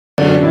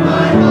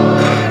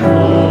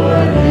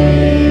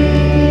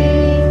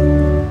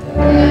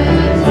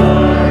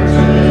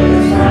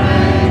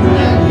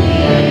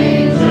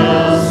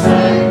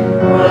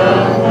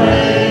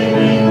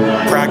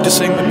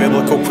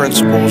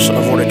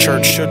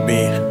would be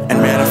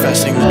and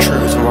manifesting the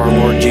truth of our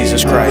Lord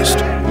Jesus Christ.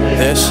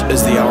 This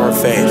is the Hour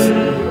of Faith,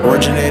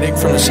 originating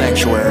from the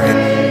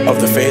sanctuary of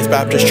the Faith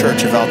Baptist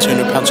Church of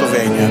Altoona,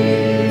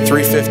 Pennsylvania,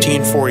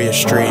 315 40th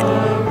Street,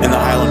 in the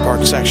Highland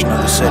Park section of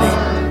the city.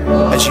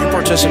 As you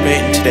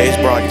participate in today's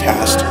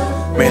broadcast,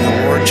 may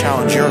the Lord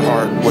challenge your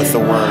heart with the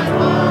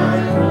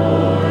Word.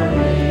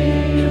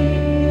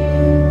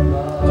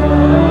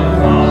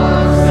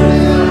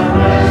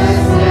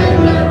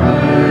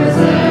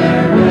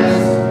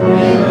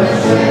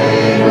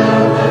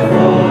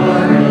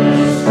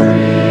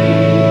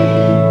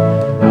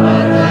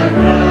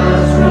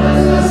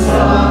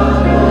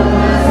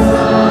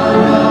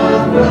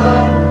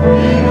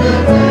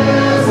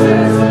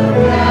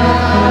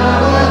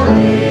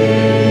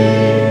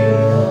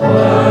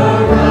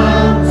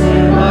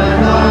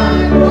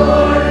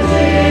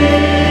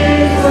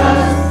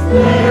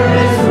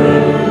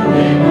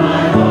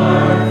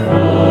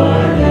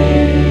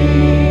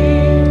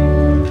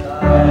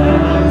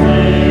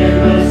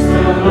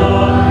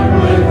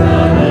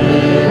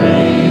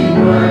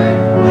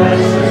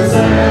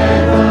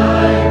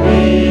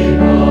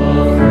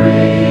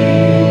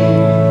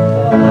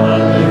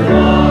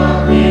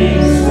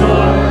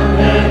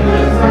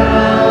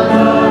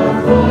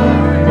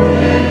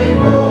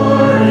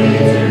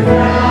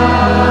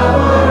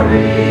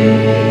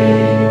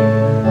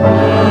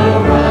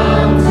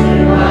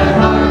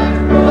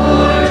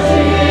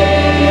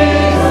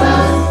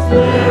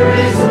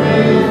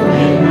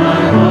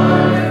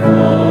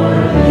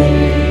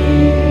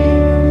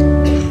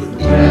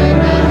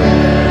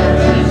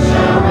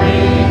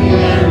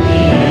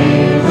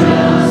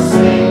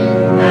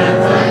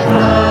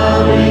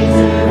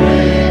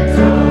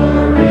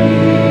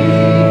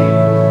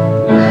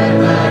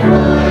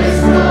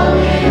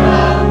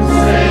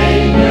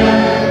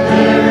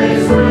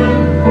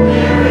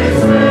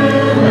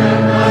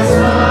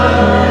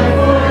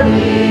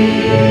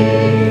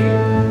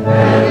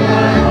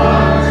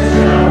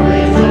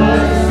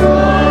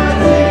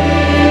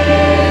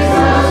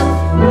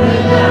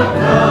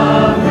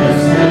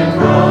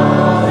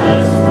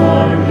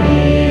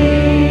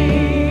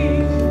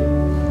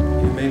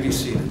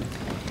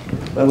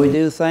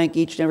 Thank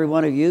each and every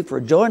one of you for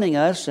joining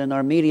us in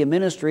our media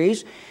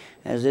ministries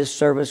as this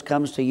service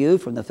comes to you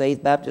from the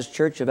Faith Baptist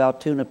Church of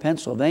Altoona,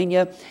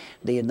 Pennsylvania,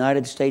 the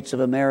United States of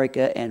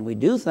America. And we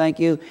do thank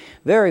you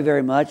very,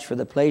 very much for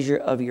the pleasure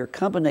of your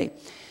company.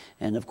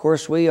 And of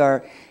course, we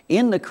are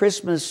in the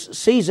Christmas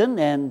season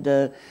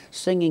and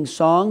singing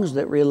songs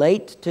that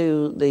relate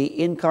to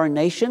the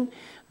incarnation,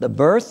 the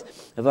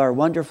birth of our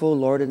wonderful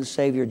Lord and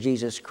Savior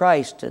Jesus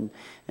Christ. And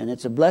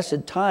it's a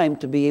blessed time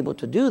to be able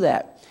to do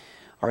that.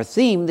 Our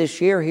theme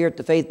this year here at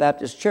the Faith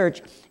Baptist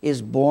Church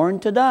is Born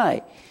to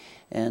Die.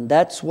 And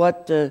that's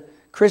what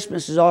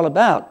Christmas is all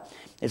about.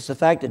 It's the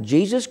fact that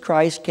Jesus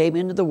Christ came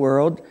into the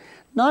world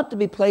not to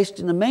be placed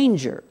in a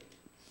manger,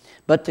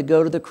 but to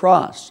go to the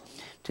cross,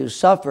 to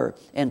suffer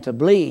and to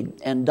bleed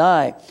and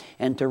die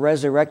and to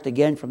resurrect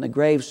again from the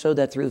grave so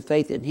that through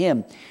faith in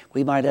Him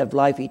we might have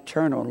life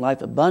eternal and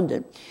life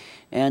abundant.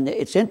 And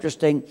it's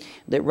interesting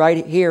that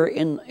right here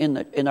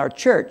in our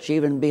church,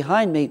 even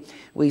behind me,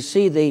 we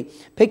see the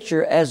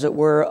picture, as it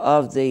were,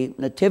 of the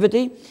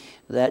nativity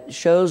that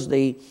shows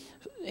the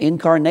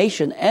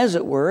incarnation, as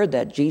it were,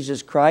 that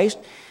Jesus Christ,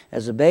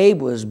 as a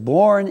babe, was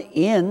born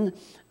in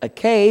a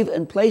cave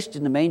and placed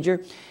in the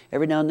manger.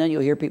 Every now and then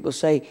you'll hear people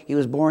say He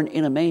was born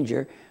in a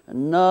manger.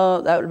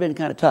 No, that would have been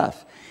kind of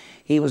tough.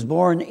 He was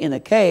born in a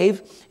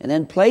cave and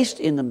then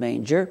placed in the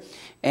manger.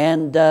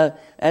 And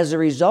as a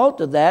result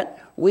of that,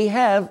 we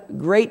have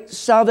great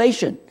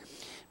salvation.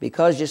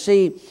 Because you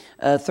see,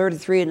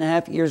 33 and a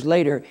half years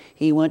later,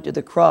 He went to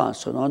the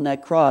cross. And on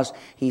that cross,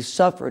 He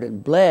suffered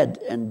and bled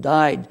and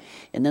died.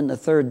 And then the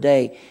third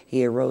day,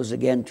 He arose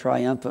again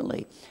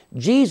triumphantly.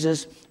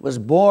 Jesus was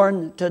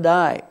born to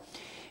die.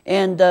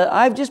 And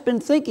I've just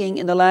been thinking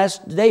in the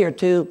last day or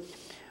two,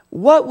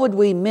 what would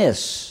we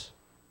miss?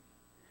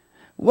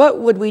 What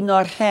would we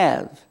not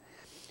have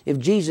if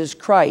Jesus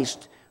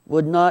Christ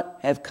would not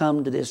have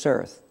come to this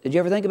earth? Did you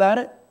ever think about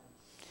it?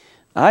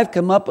 I've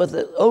come up with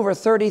over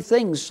 30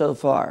 things so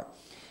far.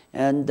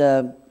 And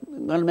I'm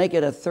going to make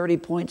it a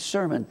 30-point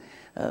sermon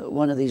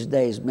one of these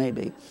days,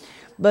 maybe.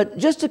 But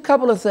just a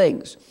couple of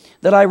things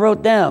that I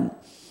wrote down.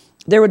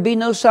 There would be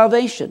no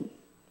salvation.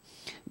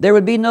 There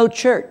would be no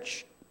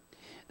church.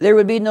 There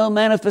would be no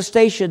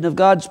manifestation of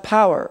God's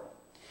power.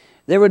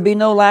 There would be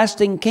no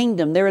lasting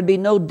kingdom. There would be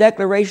no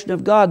declaration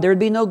of God. There would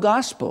be no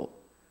gospel.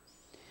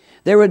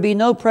 There would be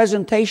no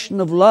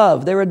presentation of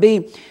love. There would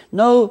be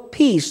no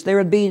peace. There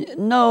would be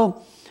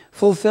no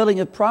fulfilling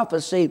of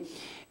prophecy.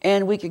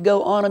 And we could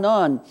go on and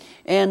on.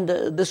 And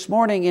this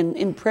morning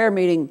in prayer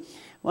meeting,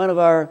 one of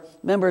our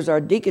members, our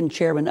deacon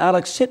chairman,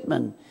 Alex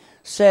Sittman,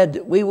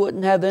 said we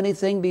wouldn't have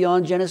anything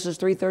beyond Genesis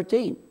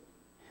 3:13.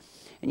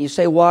 And you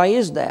say, why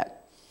is that?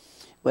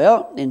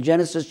 Well, in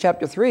Genesis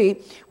chapter 3,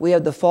 we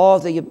have the fall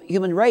of the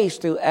human race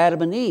through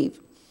Adam and Eve.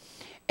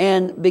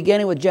 And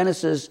beginning with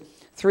Genesis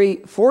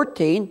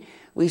 3:14,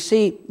 we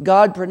see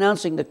God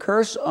pronouncing the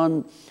curse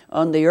on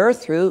the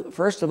earth through,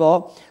 first of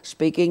all,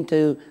 speaking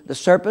to the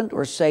serpent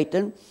or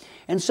Satan.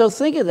 And so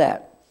think of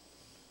that.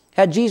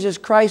 Had Jesus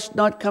Christ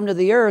not come to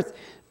the earth,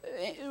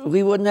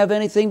 we wouldn't have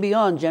anything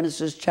beyond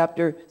Genesis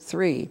chapter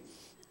 3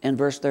 and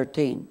verse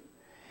 13.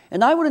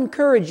 And I would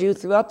encourage you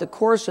throughout the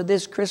course of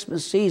this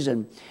Christmas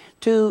season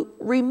to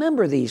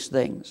remember these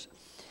things.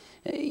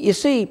 You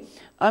see,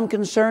 I'm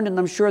concerned, and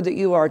I'm sure that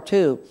you are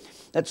too,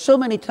 that so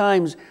many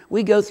times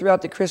we go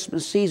throughout the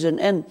Christmas season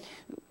and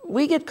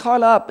we get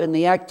caught up in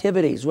the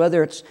activities,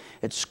 whether it's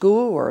at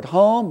school or at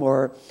home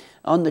or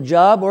on the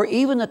job or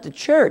even at the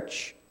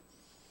church.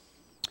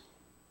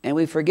 And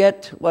we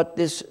forget what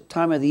this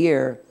time of the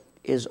year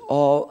is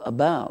all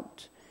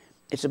about.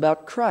 It's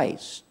about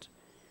Christ.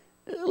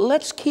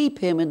 Let's keep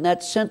Him in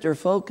that center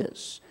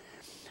focus.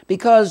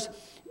 Because,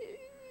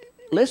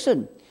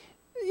 listen,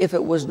 if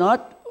it was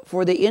not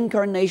for the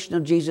incarnation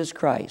of Jesus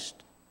Christ,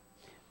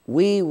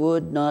 we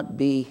would not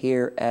be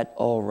here at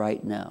all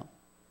right now.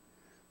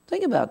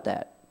 Think about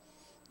that.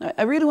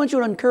 I really want you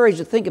to encourage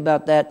to think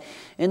about that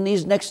in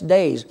these next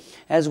days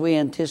as we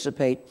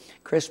anticipate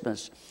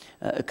Christmas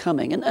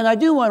coming. And I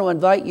do want to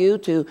invite you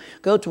to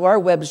go to our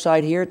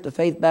website here at the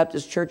Faith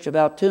Baptist Church of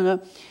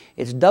Altoona.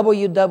 It's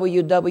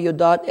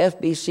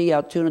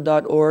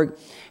www.fbcaltoona.org.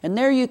 And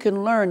there you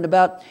can learn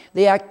about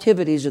the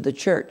activities of the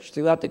church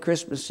throughout the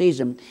Christmas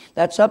season.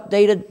 That's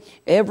updated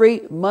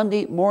every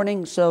Monday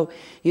morning, so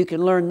you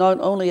can learn not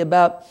only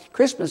about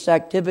Christmas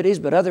activities,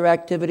 but other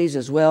activities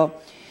as well.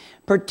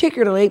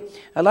 Particularly,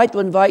 I'd like to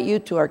invite you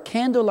to our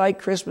Candlelight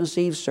Christmas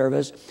Eve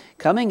service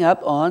coming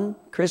up on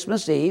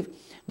Christmas Eve,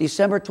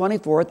 December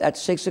 24th at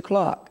 6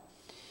 o'clock.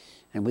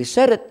 And we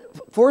set it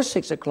for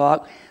 6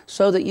 o'clock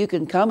so that you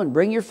can come and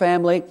bring your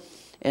family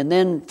and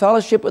then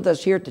fellowship with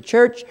us here at the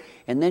church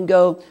and then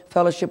go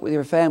fellowship with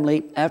your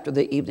family after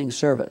the evening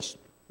service.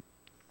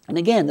 And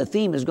again, the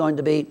theme is going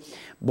to be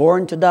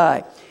Born to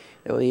Die.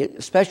 There will be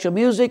special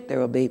music, there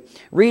will be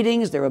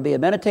readings, there will be a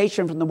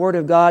meditation from the Word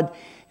of God,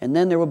 and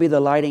then there will be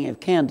the lighting of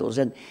candles.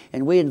 And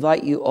we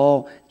invite you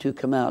all to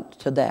come out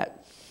to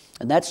that.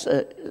 And that's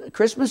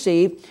Christmas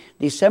Eve,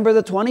 December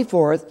the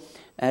 24th,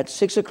 at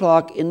 6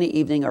 o'clock in the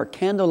evening, our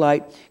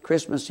Candlelight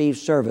Christmas Eve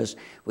service.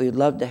 We'd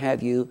love to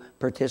have you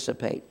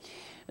participate.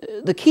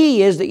 The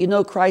key is that you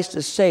know Christ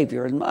as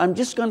Savior. And I'm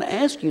just going to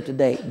ask you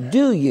today,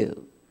 do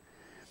you?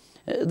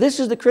 This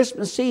is the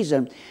Christmas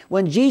season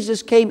when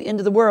Jesus came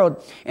into the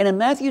world. And in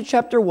Matthew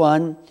chapter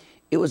 1,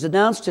 it was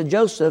announced to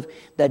Joseph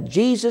that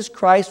Jesus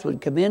Christ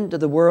would come into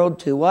the world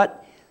to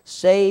what?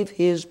 Save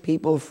His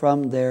people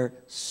from their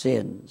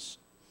sins.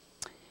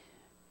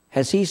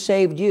 Has He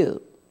saved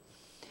you?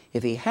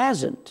 If He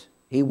hasn't,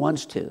 He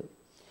wants to.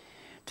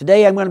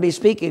 Today I'm going to be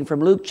speaking from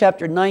Luke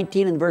chapter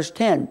 19 and verse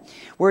 10,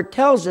 where it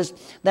tells us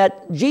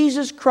that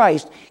Jesus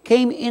Christ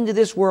came into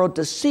this world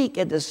to seek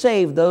and to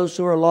save those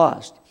who are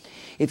lost.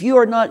 If you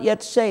are not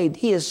yet saved,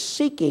 He is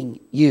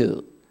seeking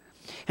you.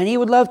 And He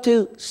would love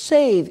to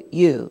save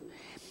you.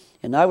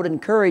 And I would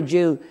encourage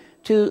you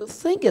to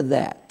think of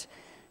that.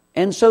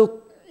 And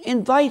so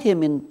invite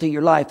Him into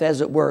your life,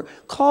 as it were.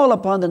 Call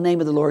upon the name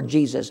of the Lord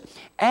Jesus.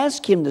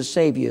 Ask Him to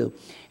save you,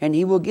 and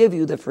He will give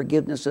you the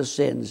forgiveness of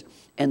sins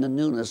and the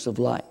newness of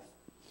life.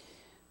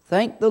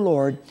 Thank the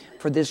Lord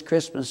for this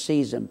Christmas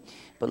season,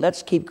 but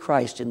let's keep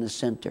Christ in the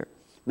center.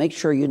 Make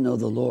sure you know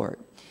the Lord.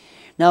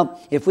 Now,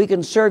 if we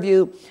can serve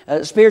you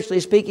spiritually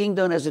speaking,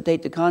 don't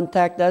hesitate to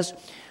contact us.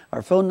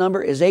 Our phone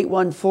number is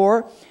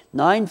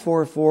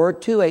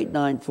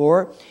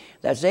 814-944-2894.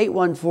 That's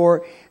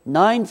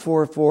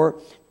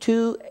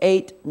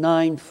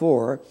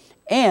 814-944-2894.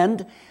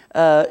 And,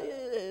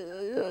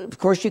 of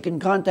course, you can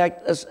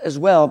contact us as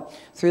well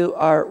through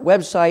our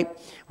website,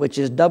 which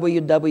is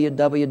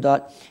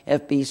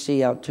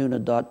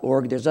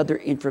www.fbcaltoona.org. There's other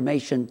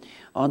information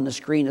on the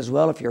screen as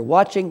well if you're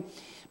watching,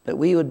 but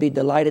we would be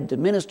delighted to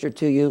minister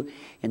to you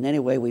in any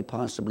way we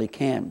possibly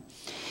can.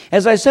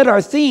 As I said,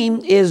 our theme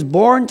is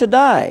Born to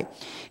Die.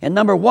 And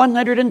number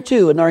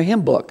 102 in our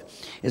hymn book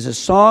is a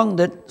song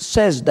that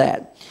says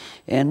that.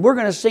 And we're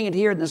going to sing it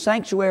here in the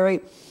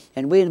sanctuary,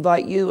 and we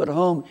invite you at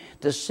home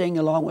to sing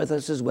along with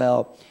us as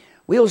well.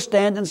 We'll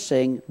stand and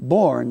sing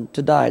Born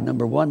to Die,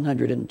 number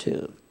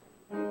 102.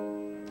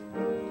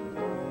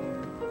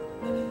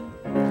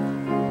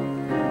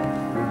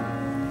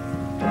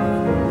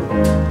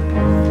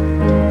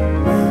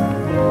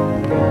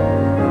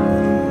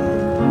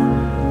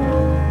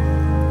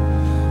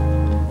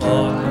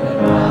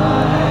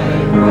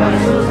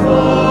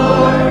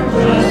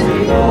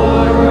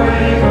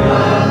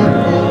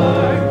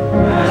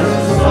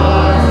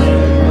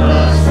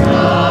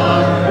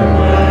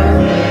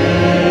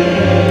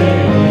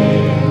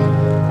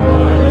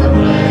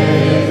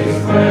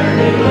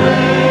 Burning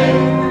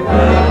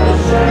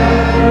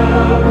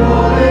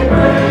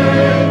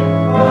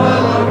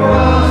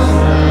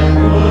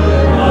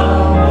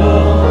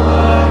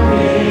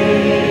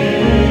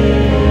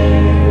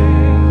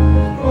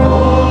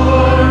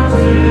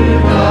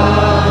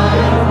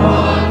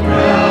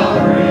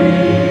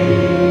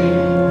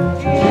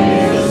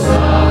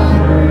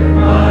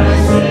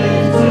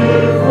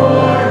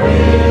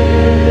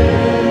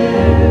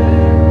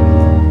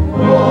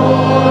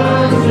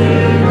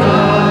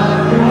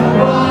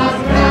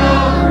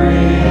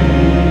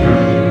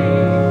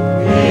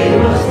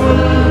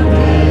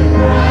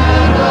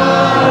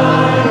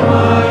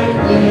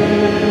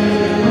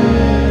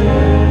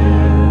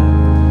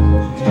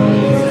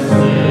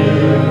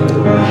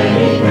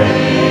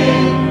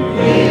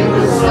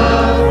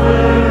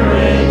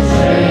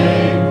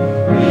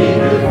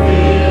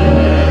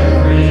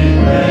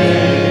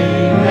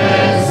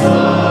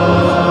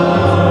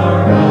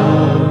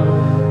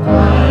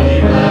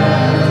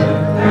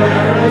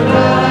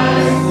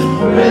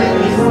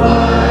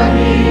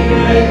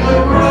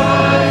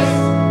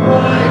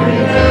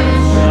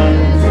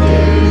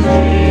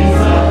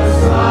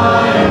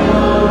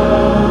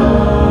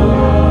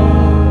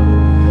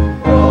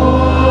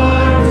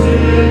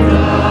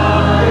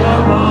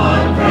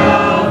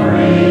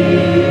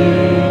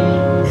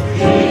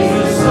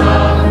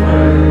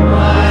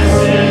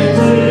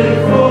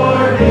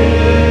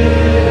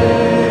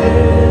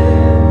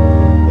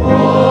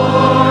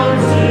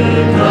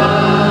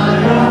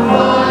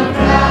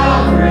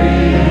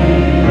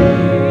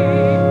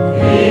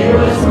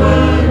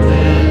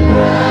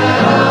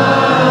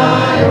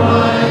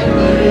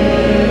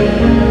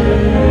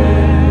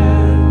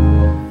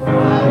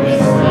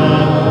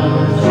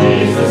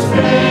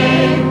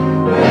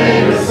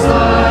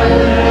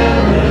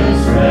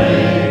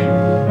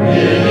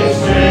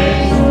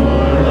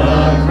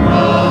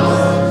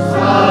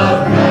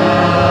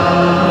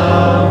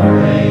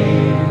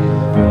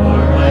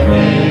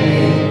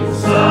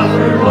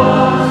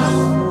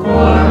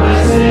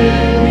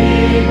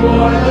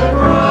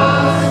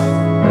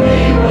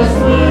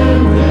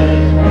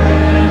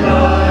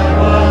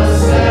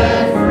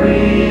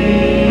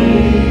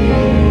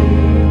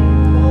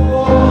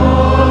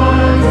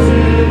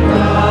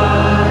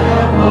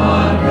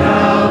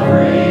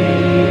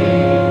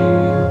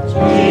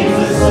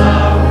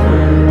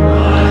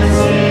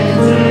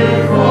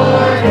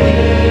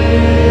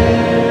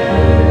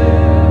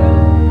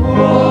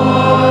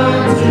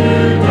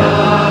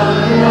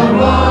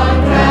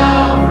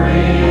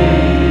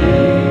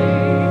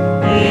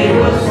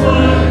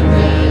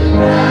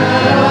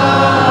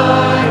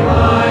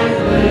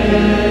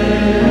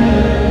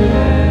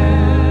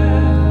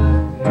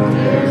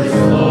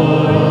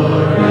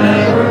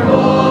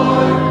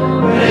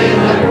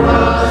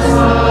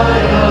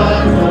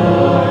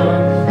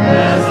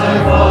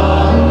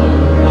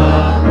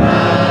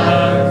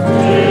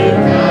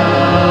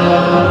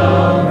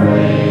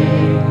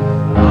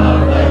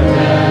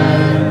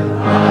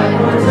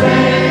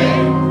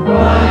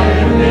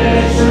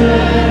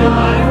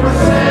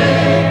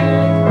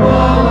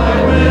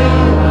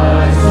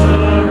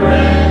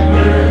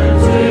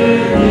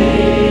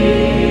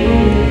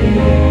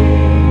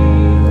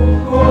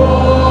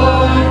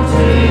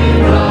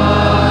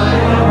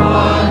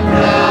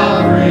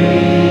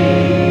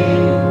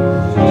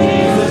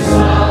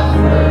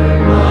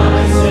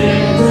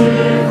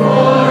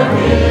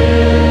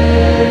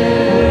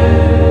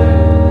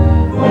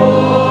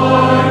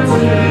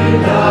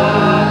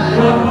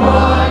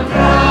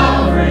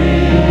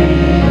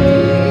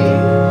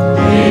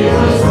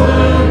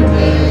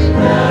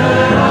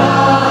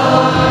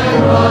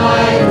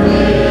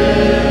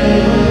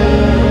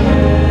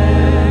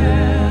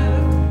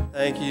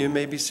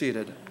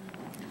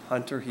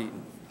Hunter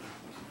Heaton.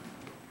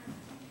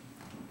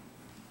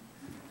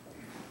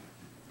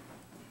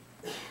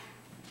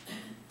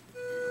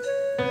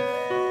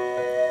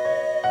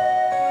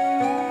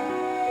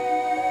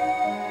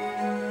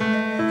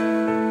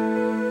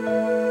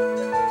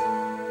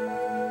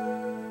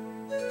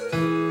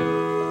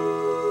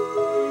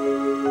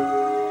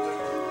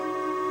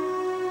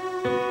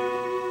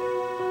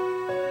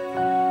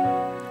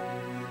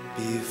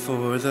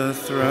 Before the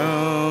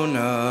throne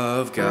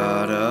of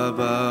God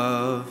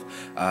above,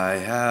 I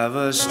have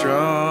a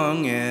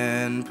strong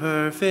and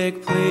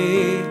perfect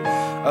plea,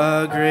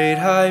 a great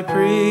high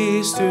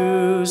priest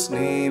whose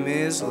name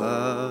is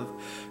love,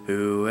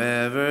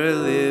 whoever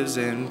lives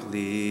and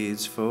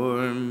pleads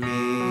for me.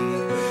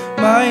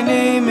 My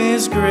name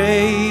is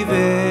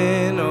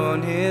graven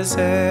on his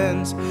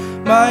hands,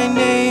 my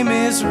name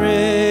is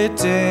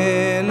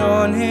written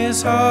on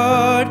his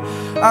heart.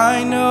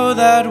 I know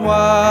that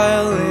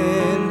while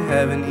in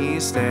heaven he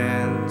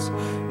stands,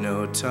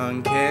 no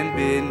tongue can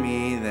bid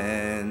me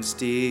thence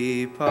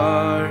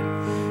depart.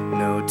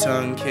 No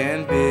tongue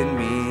can bid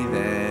me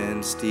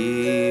thence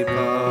depart.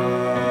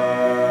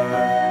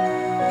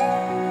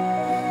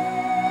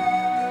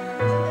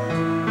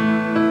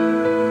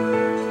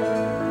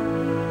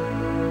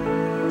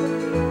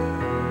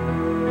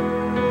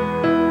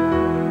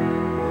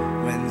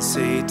 When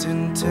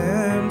Satan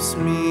tempts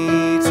me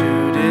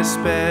to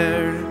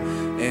despair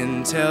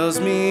and tells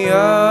me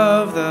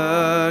of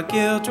the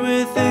guilt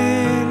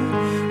within,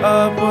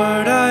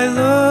 upward I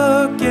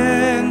look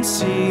and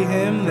see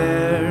him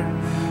there,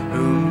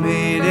 who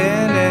made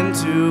an end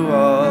to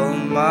all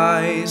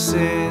my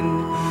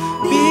sin.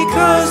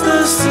 Because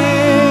the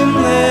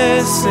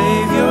sinless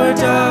Savior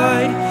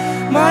died,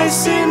 my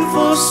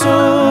sinful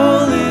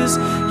soul is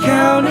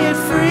counted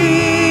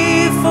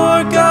free,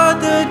 for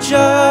God the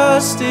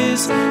just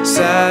is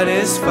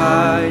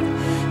satisfied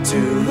to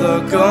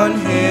look on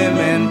him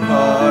and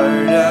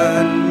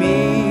pardon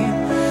me,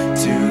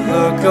 to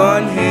look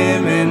on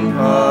him and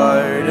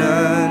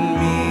pardon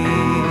me.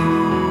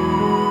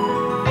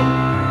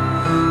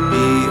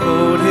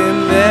 Behold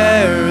him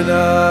there,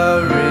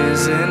 the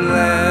risen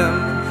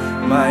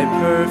Lamb, my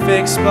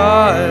perfect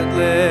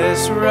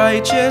spotless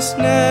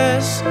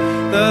righteousness,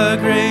 the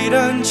great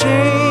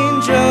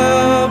unchangeable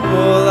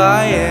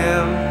I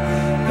am,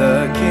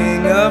 the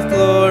King of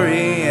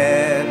glory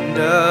and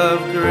of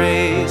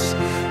grace.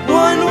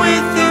 One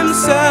with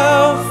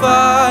himself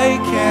I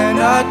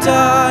cannot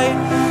die,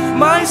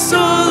 my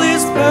soul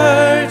is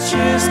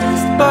purchased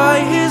by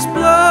his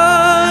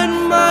blood,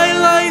 my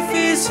life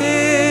is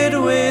hid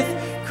with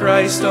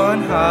Christ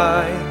on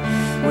high,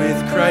 with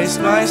Christ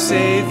my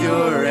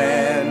Savior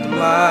and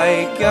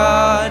my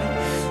God,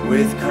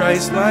 with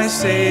Christ my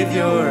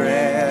Savior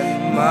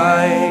and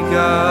my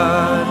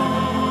God.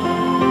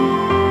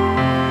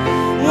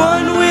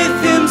 One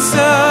with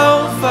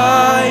himself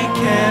I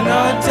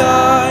cannot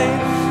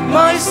die,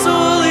 my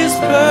soul is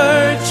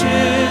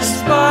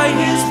purchased by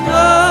his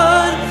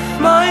blood,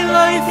 my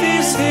life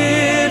is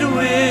hid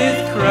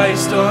with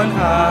Christ on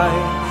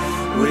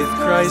high, with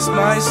Christ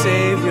my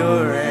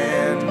Savior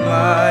and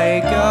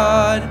my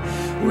God,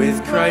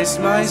 with Christ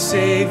my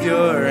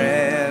Savior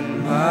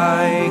and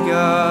my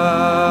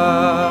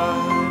God.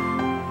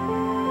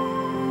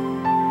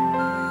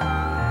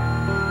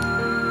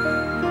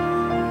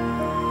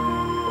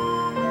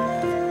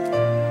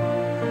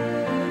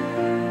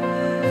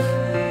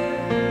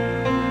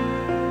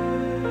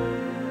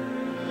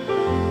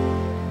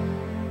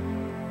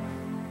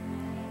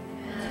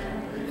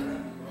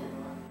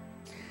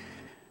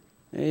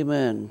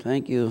 Amen.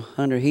 Thank you,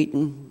 Hunter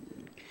Heaton.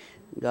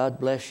 God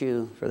bless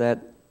you for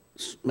that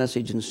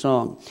message and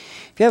song.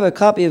 If you have a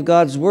copy of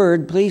God's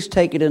Word, please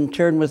take it and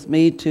turn with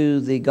me to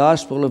the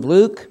Gospel of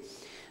Luke,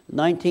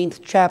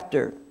 19th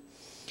chapter.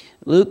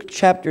 Luke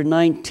chapter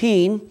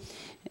 19,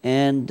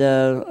 and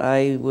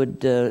I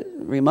would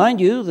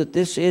remind you that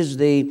this is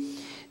the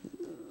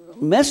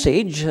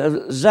message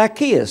of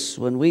Zacchaeus.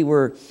 When we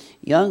were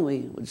young, we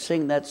would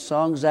sing that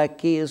song,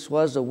 Zacchaeus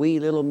was a wee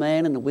little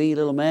man, and the wee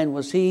little man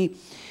was he.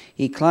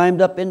 He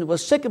climbed up into a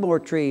sycamore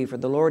tree for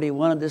the Lord he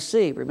wanted to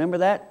see. Remember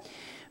that?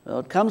 Well,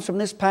 it comes from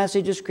this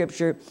passage of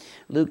Scripture,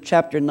 Luke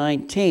chapter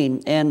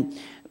 19. And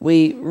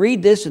we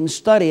read this and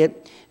study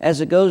it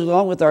as it goes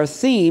along with our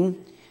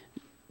theme,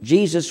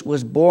 Jesus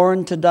was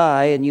born to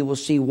die, and you will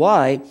see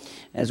why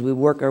as we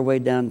work our way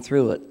down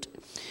through it.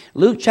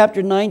 Luke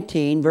chapter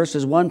 19,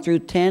 verses 1 through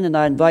 10, and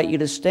I invite you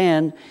to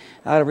stand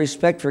out of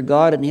respect for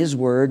God and His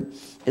Word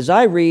as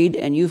I read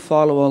and you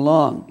follow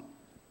along.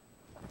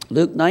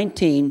 Luke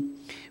 19,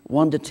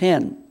 1 to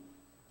 10.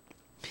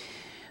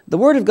 The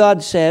Word of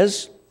God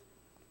says,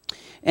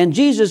 "And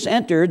Jesus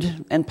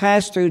entered and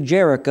passed through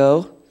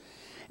Jericho,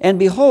 and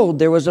behold,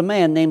 there was a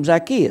man named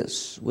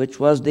Zacchaeus, which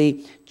was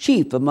the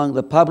chief among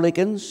the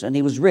publicans, and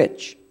he was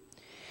rich.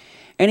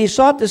 And he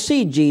sought to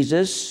see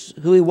Jesus,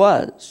 who he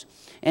was,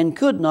 and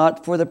could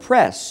not for the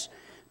press,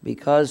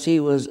 because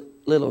he was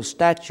little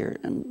stature."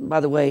 And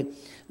by the way,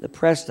 the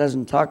press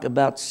doesn't talk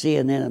about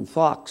CNN and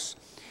Fox.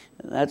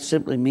 That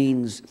simply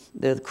means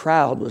the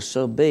crowd was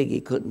so big he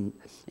couldn't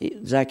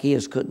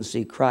Zacchaeus couldn't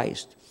see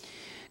Christ.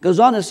 Goes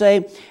on to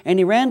say, and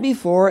he ran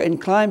before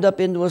and climbed up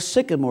into a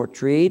sycamore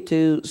tree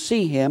to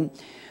see him,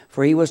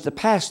 for he was to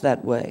pass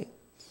that way.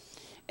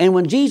 And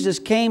when Jesus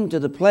came to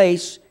the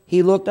place,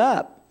 he looked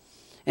up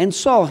and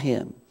saw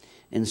him,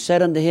 and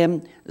said unto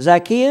him,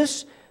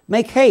 Zacchaeus,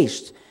 make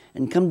haste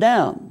and come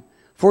down,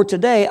 for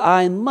today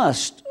I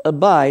must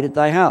abide at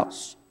thy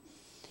house.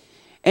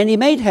 And he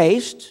made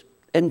haste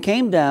and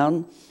came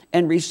down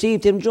and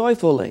received him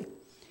joyfully.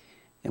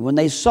 And when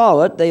they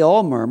saw it, they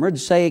all murmured,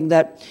 saying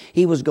that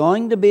he was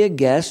going to be a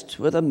guest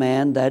with a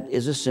man that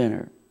is a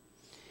sinner.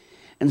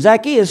 And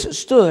Zacchaeus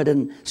stood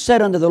and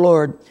said unto the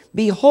Lord,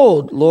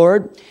 Behold,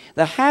 Lord,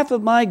 the half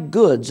of my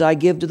goods I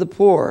give to the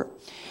poor.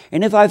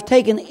 And if I've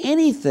taken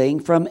anything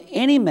from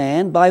any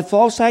man by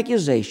false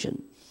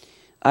accusation,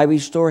 I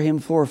restore him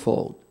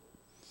fourfold.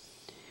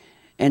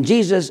 And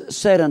Jesus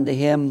said unto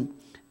him,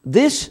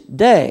 This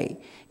day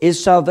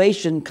is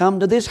salvation come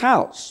to this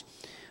house,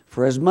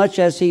 for as much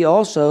as he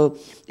also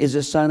is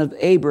a son of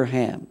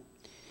Abraham.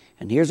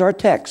 And here's our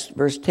text,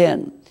 verse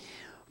 10.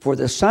 For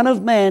the Son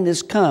of Man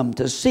is come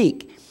to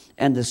seek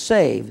and to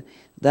save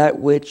that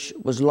which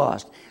was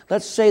lost.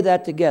 Let's say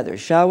that together,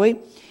 shall we?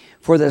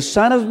 For the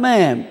Son of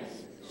Man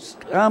is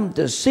come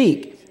to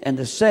seek and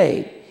to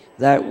save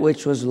that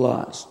which was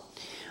lost.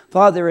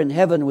 Father in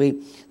heaven, we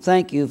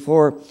thank you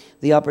for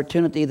the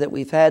opportunity that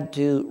we've had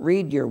to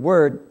read your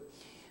word.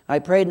 I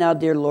pray now,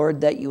 dear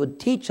Lord, that you would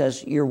teach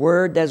us your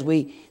word as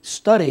we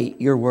study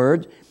your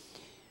word,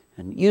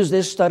 and use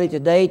this study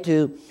today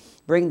to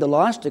bring the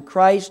lost to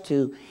Christ,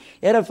 to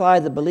edify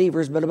the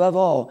believers, but above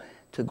all,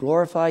 to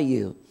glorify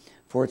you.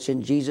 For it's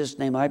in Jesus'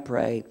 name I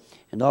pray.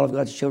 And all of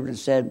God's children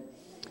said,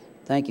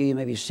 thank you. You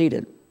may be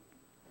seated.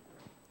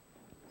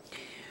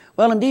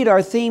 Well, indeed,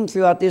 our theme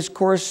throughout this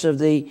course of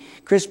the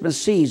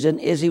Christmas season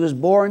is He was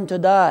born to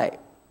die.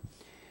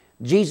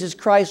 Jesus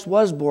Christ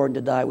was born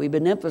to die. We've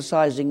been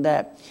emphasizing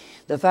that.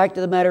 The fact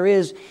of the matter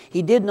is,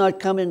 He did not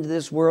come into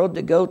this world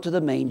to go to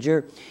the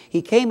manger.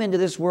 He came into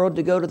this world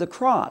to go to the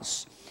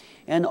cross.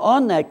 And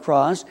on that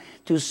cross,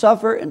 to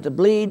suffer and to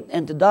bleed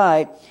and to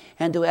die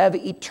and to have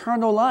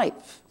eternal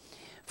life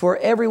for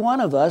every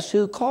one of us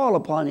who call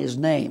upon His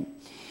name.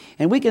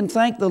 And we can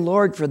thank the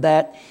Lord for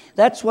that.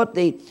 That's what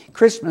the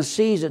Christmas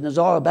season is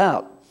all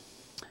about.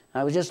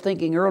 I was just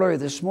thinking earlier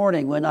this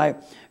morning when I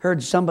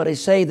heard somebody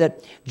say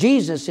that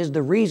Jesus is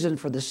the reason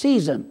for the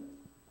season.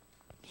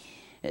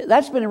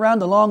 That's been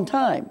around a long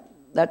time,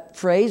 that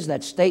phrase,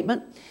 that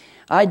statement.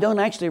 I don't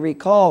actually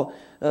recall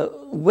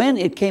when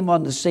it came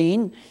on the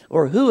scene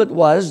or who it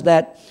was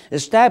that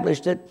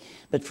established it,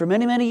 but for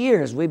many, many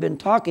years we've been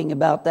talking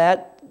about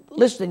that,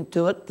 listening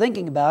to it,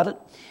 thinking about it,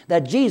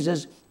 that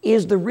Jesus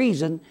is the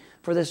reason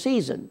for the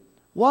season.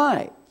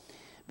 Why?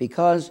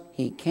 Because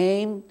He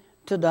came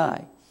to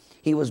die.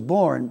 He was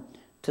born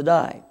to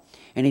die.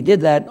 And He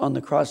did that on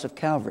the cross of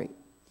Calvary.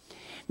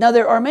 Now,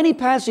 there are many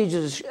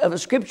passages of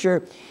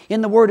Scripture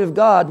in the Word of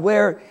God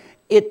where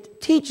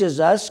it teaches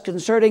us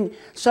concerning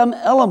some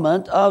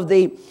element of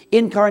the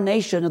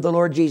incarnation of the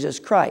Lord Jesus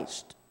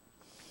Christ.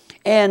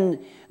 And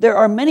there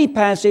are many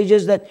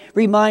passages that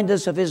remind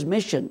us of His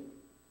mission.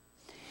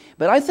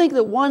 But I think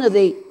that one of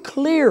the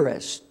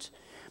clearest,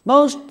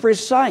 most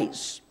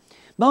precise,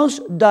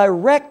 most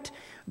direct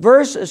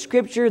verse of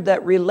Scripture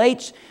that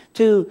relates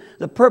to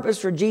the purpose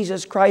for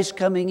Jesus Christ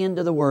coming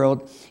into the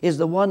world is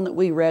the one that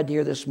we read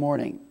here this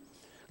morning.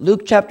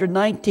 Luke chapter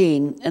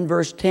 19 and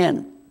verse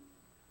 10,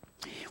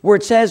 where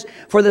it says,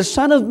 For the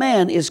Son of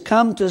Man is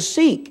come to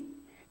seek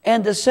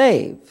and to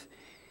save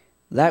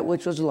that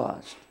which was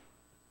lost.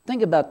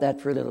 Think about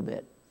that for a little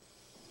bit.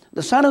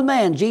 The Son of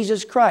Man,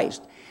 Jesus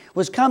Christ,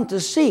 was come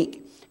to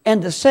seek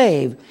and to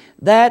save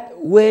that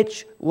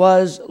which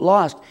was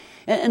lost.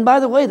 And by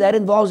the way, that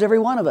involves every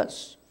one of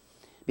us,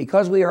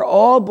 because we are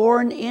all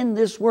born in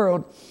this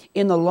world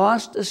in the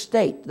lost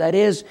estate, that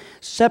is,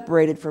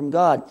 separated from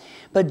God.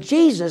 But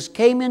Jesus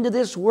came into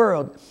this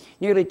world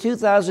nearly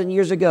 2,000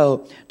 years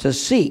ago to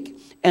seek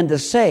and to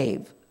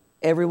save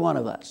every one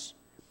of us.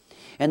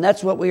 And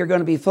that's what we are going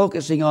to be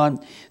focusing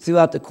on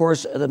throughout the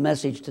course of the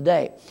message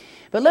today.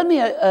 But let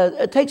me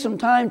take some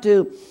time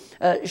to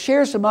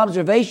share some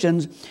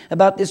observations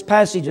about this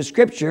passage of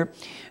Scripture.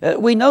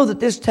 We know that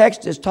this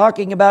text is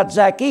talking about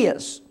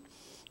Zacchaeus,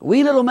 a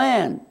wee little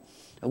man.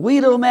 A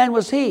wee little man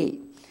was he.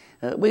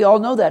 We all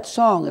know that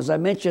song, as I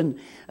mentioned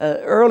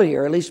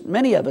earlier. At least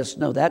many of us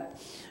know that.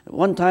 At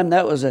one time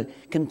that was a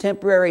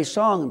contemporary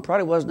song and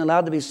probably wasn't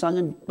allowed to be sung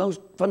in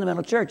most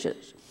fundamental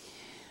churches.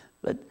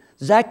 But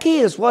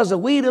Zacchaeus was a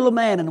wee little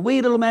man, and a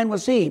wee little man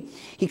was he.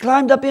 He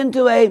climbed up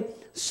into a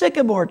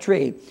sycamore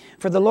tree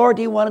for the Lord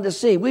he wanted to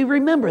see. We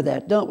remember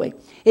that, don't we?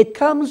 It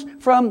comes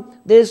from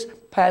this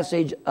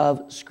passage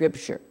of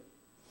Scripture.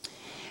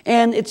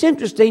 And it's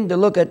interesting to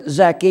look at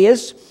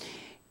Zacchaeus.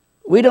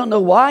 We don't know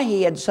why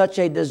he had such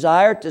a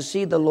desire to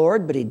see the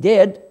Lord, but he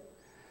did.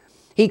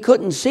 He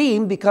couldn't see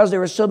Him because there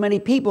were so many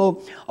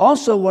people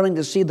also wanting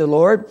to see the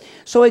Lord.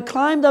 So he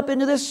climbed up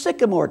into this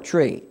sycamore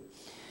tree.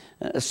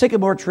 A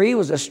sycamore tree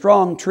was a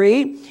strong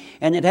tree,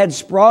 and it had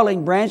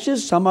sprawling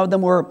branches. Some of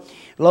them were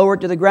lower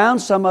to the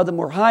ground, some of them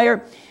were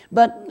higher.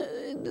 But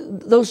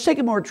those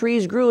sycamore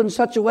trees grew in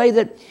such a way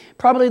that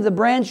probably the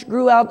branch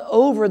grew out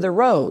over the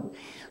road.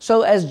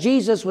 So as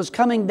Jesus was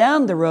coming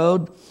down the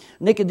road,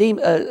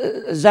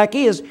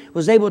 Zacchaeus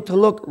was able to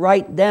look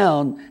right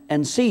down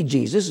and see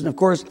Jesus. And of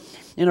course,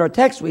 in our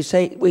text we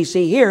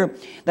see here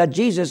that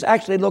Jesus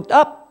actually looked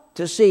up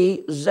to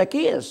see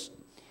Zacchaeus.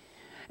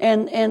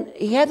 And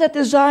he had that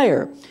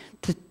desire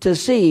to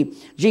see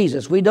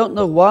Jesus. We don't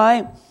know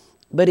why,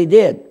 but he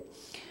did.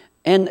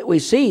 And we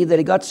see that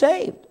he got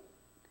saved.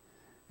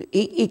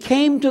 He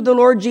came to the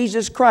Lord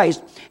Jesus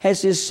Christ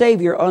as his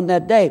Savior on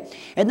that day.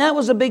 And that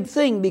was a big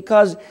thing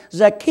because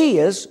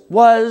Zacchaeus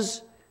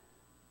was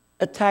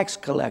a tax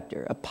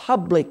collector, a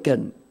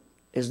publican,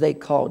 as they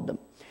called them.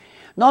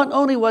 Not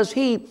only was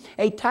he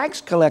a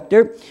tax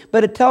collector,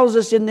 but it tells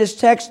us in this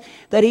text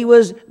that he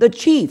was the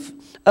chief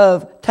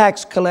of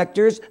tax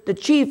collectors, the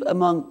chief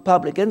among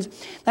publicans.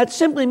 That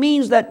simply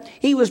means that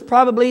he was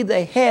probably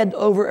the head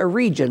over a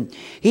region.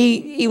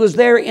 He was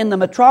there in the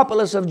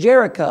metropolis of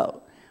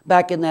Jericho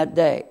back in that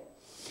day.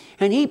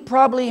 And he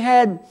probably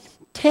had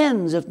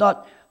tens, if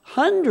not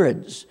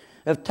hundreds,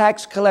 of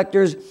tax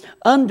collectors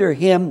under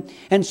him.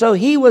 And so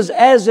he was,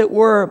 as it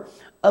were,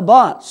 a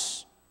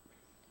boss.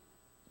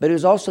 But he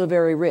was also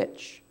very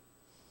rich.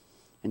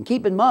 And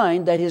keep in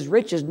mind that his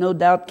riches no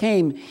doubt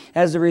came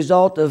as a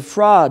result of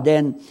fraud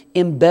and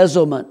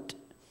embezzlement.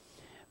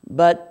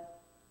 But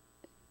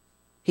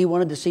he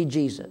wanted to see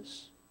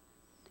Jesus.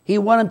 He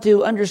wanted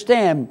to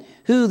understand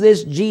who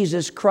this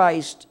Jesus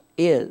Christ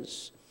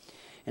is.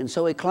 And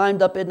so he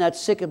climbed up in that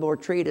sycamore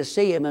tree to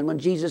see him. And when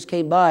Jesus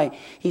came by,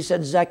 he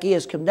said,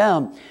 Zacchaeus, come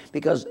down,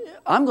 because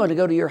I'm going to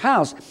go to your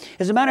house.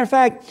 As a matter of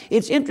fact,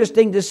 it's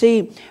interesting to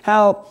see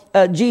how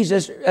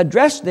Jesus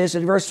addressed this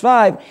in verse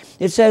 5.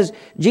 It says,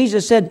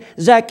 Jesus said,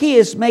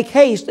 Zacchaeus, make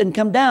haste and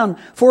come down,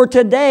 for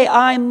today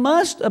I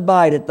must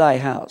abide at thy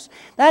house.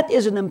 That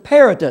is an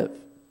imperative.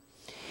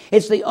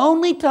 It's the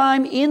only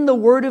time in the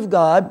Word of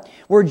God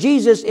where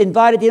Jesus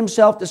invited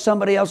himself to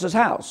somebody else's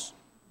house.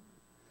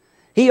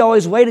 He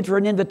always waited for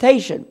an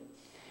invitation.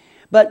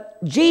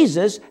 But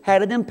Jesus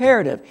had an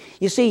imperative.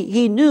 You see,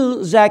 he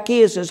knew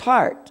Zacchaeus'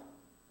 heart.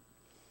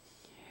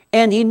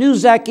 And he knew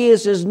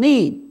Zacchaeus'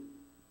 need.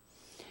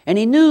 And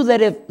he knew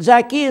that if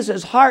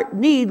Zacchaeus' heart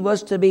need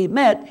was to be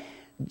met,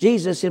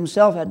 Jesus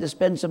himself had to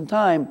spend some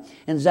time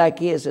in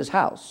Zacchaeus'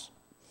 house.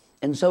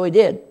 And so he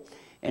did.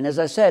 And as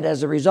I said,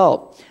 as a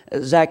result,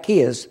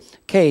 Zacchaeus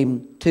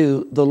came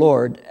to the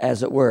Lord,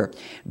 as it were.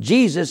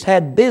 Jesus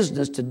had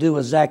business to do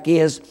with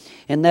Zacchaeus,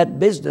 and that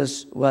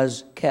business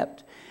was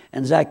kept.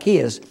 And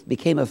Zacchaeus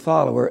became a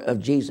follower of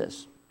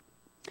Jesus.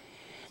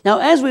 Now,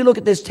 as we look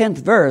at this 10th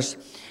verse,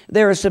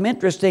 there are some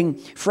interesting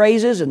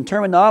phrases and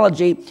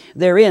terminology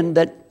therein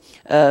that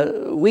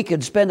we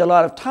could spend a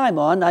lot of time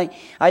on.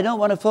 I don't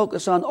want to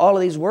focus on all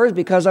of these words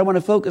because I want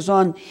to focus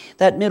on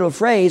that middle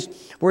phrase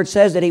where it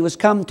says that he was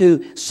come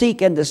to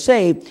seek and to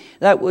save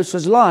that which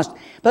was lost.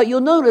 But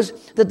you'll notice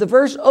that the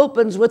verse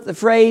opens with the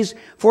phrase,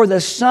 for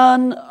the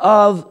Son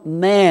of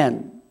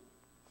Man.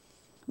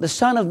 The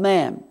Son of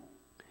Man.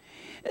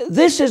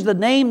 This is the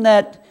name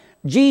that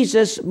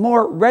Jesus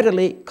more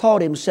readily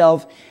called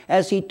himself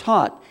as he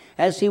taught,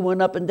 as he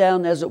went up and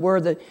down, as it were,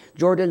 the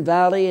Jordan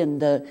Valley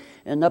and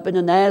up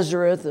into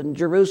Nazareth and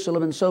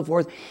Jerusalem and so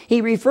forth.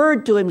 He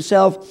referred to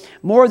himself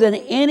more than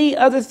any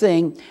other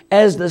thing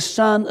as the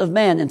Son of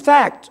Man. In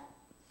fact,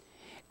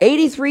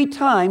 83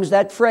 times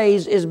that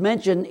phrase is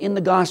mentioned in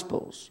the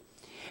Gospels.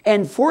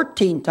 And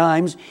 14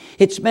 times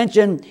it's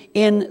mentioned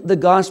in the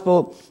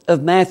Gospel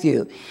of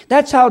Matthew.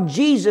 That's how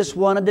Jesus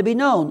wanted to be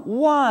known.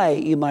 Why,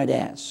 you might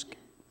ask?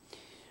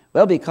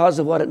 Well, because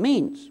of what it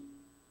means.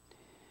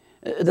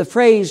 The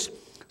phrase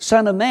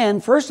Son of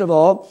Man, first of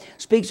all,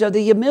 speaks of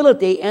the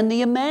humility and the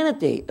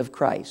humanity of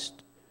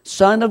Christ.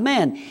 Son of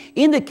Man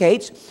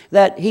indicates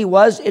that he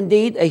was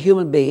indeed a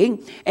human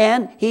being,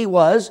 and he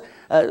was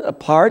a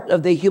part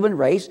of the human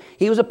race.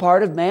 He was a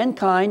part of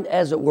mankind,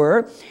 as it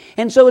were.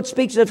 And so it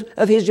speaks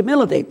of his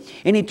humility.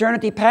 In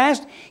eternity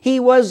past,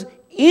 he was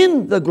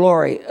in the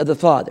glory of the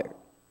Father,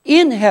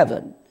 in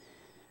heaven,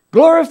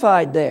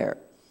 glorified there.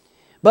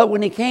 But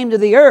when he came to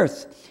the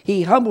earth,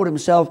 he humbled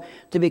himself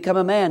to become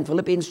a man.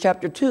 Philippians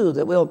chapter 2,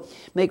 that we'll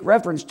make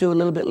reference to a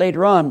little bit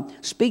later on,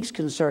 speaks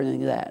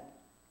concerning that.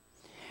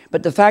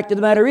 But the fact of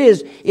the matter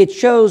is, it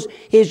shows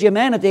his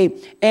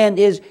humanity and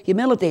his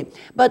humility.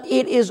 But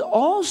it is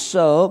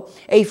also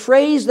a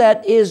phrase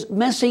that is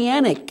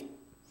messianic,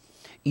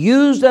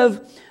 used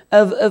of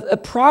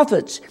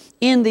prophets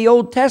in the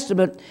Old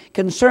Testament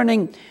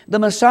concerning the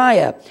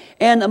Messiah.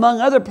 And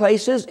among other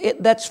places,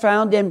 that's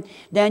found in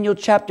Daniel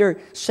chapter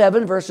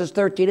 7, verses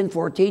 13 and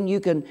 14. You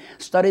can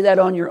study that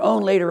on your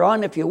own later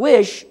on if you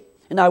wish,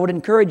 and I would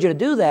encourage you to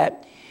do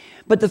that.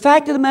 But the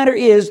fact of the matter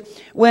is,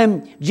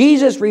 when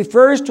Jesus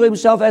refers to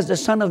himself as the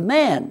Son of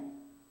Man,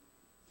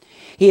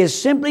 he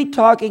is simply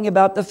talking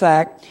about the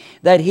fact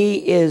that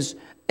he is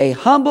a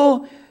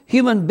humble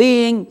human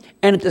being,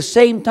 and at the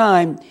same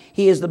time,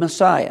 he is the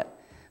Messiah.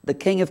 the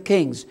King of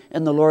Kings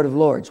and the Lord of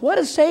Lords. What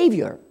a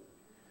Savior!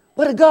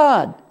 What a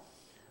God!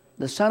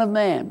 The Son of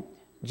Man,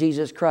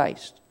 Jesus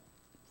Christ.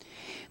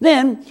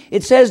 Then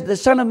it says the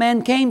Son of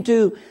Man came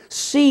to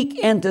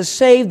seek and to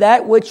save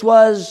that which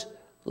was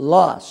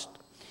lost.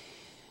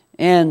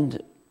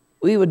 And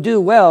we would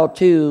do well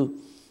to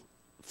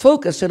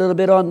focus a little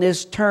bit on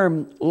this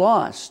term,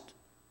 lost.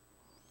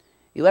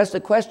 You ask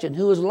the question,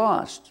 who is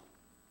lost?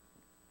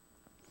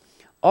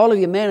 All of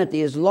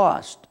humanity is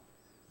lost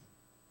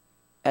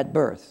at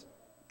birth.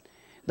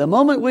 The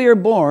moment we are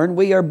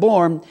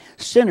born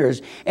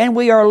sinners, and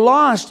we are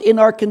lost in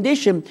our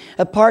condition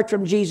apart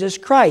from Jesus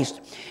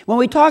Christ. When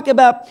we talk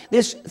about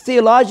this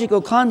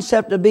theological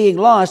concept of being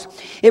lost,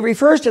 it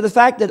refers to the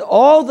fact that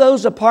all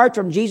those apart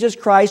from Jesus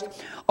Christ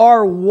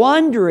are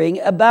wandering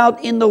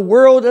about in the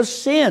world of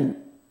sin.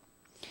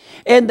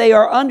 And they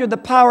are under the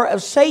power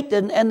of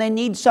Satan, and they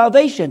need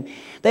salvation.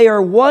 They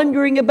are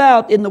wandering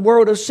about in the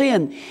world of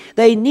sin.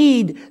 They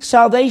need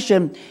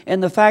salvation.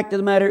 And the fact of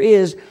the matter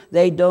is,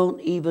 they don't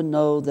even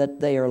know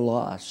that they are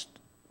lost.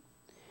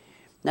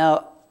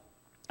 Now,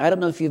 I don't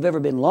know if you've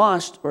ever been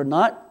lost or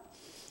not.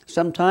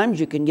 Sometimes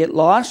you can get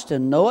lost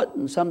and know it,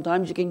 and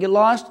sometimes you can get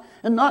lost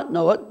and not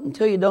know it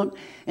until you don't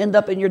end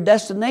up in your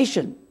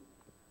destination.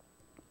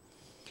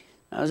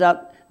 I was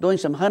out doing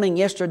some hunting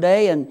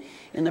yesterday, and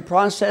in the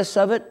process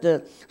of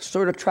it,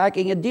 sort of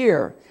tracking a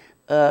deer.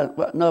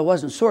 No, it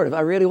wasn't sort of.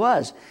 I really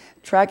was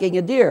tracking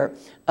a deer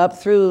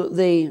up through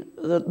the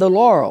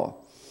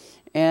laurel.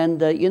 And,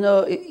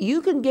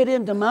 you can get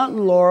into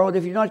mountain laurel, and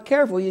if you're not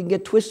careful, you can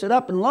get twisted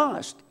up and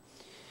lost.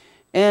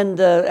 And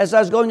as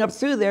I was going up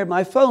through there,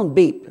 my phone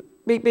beeped.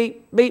 Beep,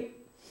 beep,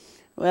 beep.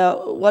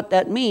 Well, what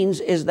that means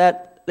is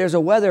that there's a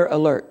weather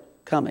alert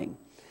coming.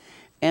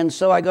 And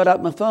so I got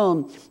out my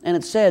phone, and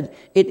it said,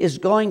 it is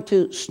going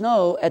to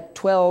snow at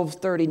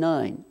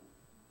 12:39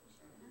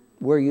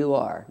 where you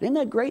are. Isn't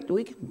that great?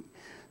 We can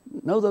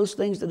know those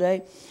things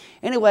today.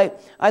 Anyway,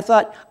 I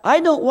thought,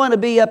 I don't want to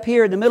be up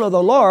here in the middle of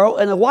the laurel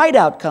and a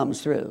whiteout comes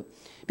through,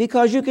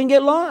 because you can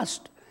get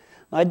lost.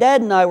 My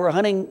dad and I were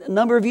hunting a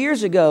number of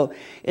years ago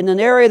in an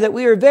area that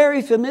we were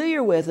very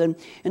familiar with, and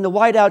the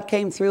whiteout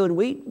came through, and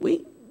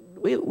we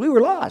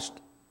were lost.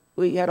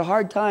 We had a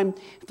hard time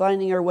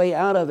finding our way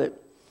out of it.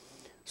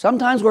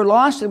 Sometimes we're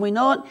lost and we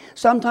know it.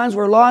 Sometimes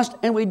we're lost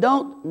and we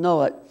don't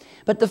know it.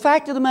 But the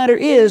fact of the matter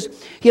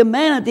is,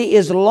 humanity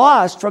is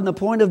lost from the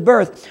point of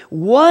birth,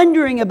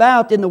 wandering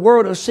about in the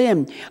world of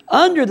sin,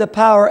 under the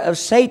power of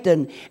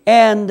Satan,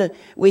 and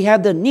we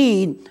have the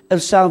need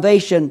of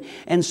salvation.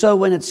 And so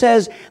when it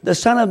says the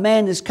Son of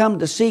Man is come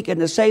to seek and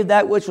to save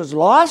that which was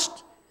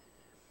lost,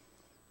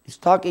 it's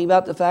talking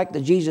about the fact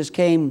that Jesus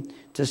came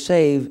to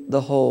save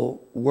the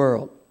whole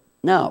world.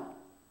 Now,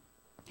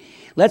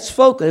 let's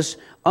focus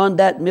on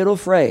that middle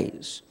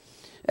phrase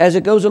as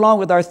it goes along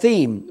with our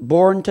theme,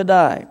 born to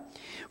die.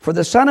 For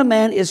the Son of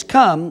Man is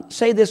come,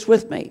 say this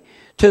with me,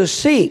 to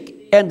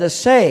seek and to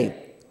save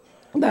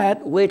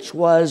that which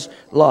was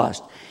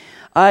lost.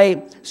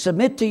 I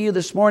submit to you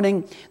this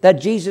morning that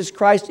Jesus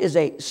Christ is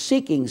a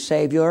seeking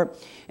Savior,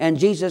 and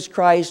Jesus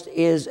Christ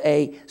is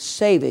a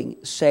saving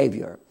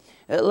Savior.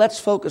 Let's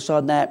focus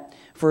on that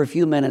for a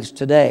few minutes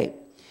today.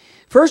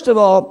 First of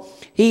all,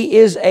 He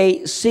is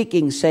a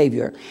seeking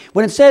Savior.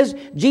 When it says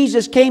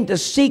Jesus came to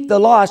seek the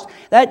lost,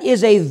 that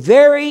is a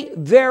very,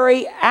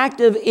 very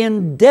active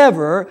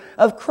endeavor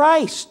of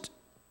Christ.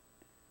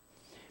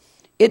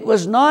 It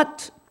was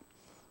not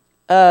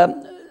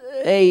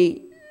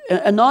a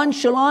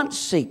nonchalant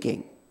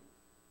seeking.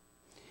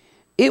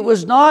 It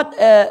was not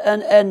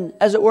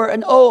as it were,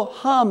 an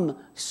oh-hum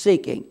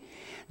seeking.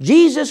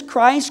 Jesus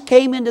Christ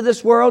came into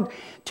this world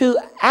to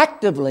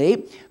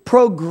actively,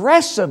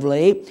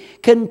 progressively,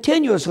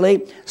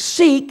 continuously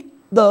seek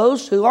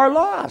those who are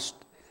lost,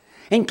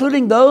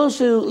 including those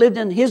who lived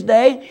in His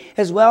day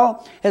as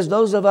well as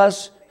those of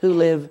us who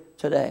live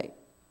today.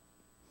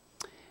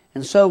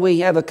 And so we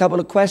have a couple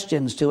of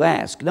questions to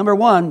ask. Number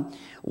one,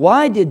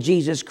 why did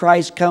Jesus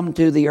Christ come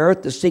to the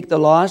earth to seek the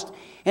lost?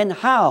 And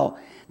how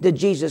did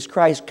Jesus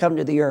Christ come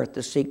to the earth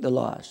to seek the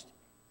lost?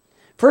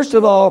 First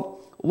of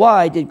all,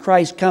 why did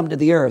Christ come to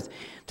the earth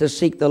to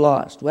seek the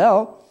lost?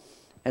 Well,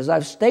 as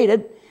I've stated,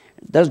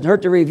 it doesn't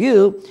hurt to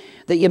review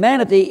that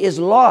humanity is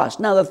lost.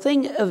 Now, the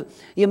thing of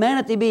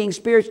humanity being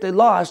spiritually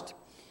lost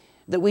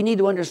that we need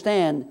to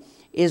understand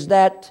is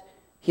that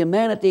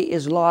humanity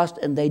is lost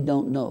and they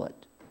don't know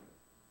it.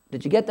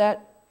 Did you get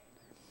that?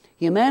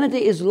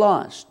 Humanity is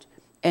lost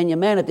and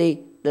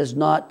humanity does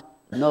not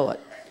know it.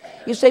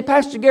 You say,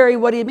 Pastor Gary,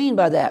 what do you mean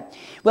by that?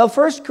 Well,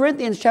 1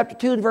 Corinthians chapter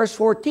 2 and verse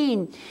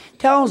 14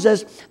 tells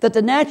us that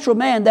the natural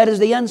man, that is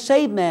the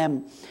unsaved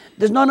man,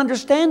 does not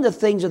understand the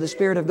things of the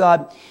Spirit of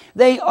God.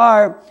 They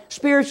are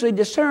spiritually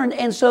discerned.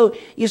 And so,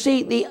 you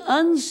see, the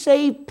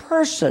unsaved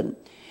person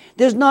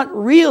does not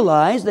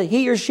realize that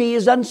he or she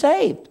is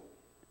unsaved.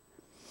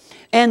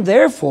 And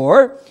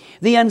therefore,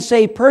 the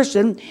unsaved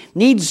person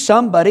needs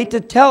somebody to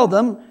tell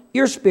them,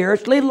 you're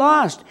spiritually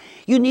lost.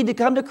 You need to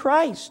come to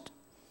Christ.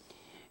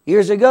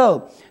 Years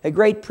ago, a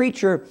great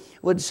preacher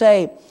would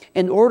say,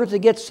 in order to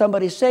get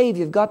somebody saved,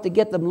 you've got to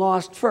get them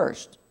lost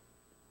first.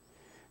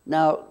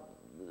 Now,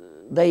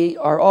 they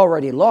are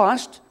already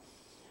lost.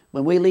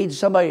 When we lead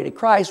somebody to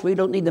Christ, we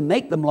don't need to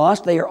make them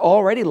lost. They are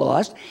already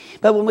lost.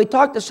 But when we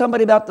talk to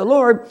somebody about the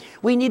Lord,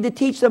 we need to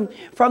teach them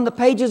from the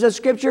pages of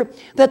Scripture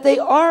that they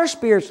are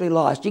spiritually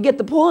lost. You get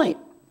the point?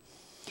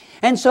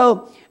 And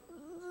so,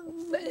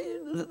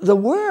 the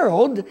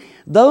world,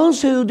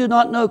 those who do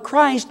not know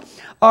Christ,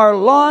 are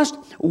lost,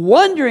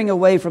 wandering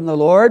away from the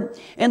Lord,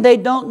 and they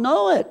don't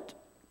know it.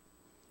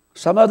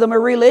 Some of them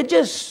are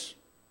religious.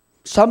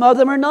 Some of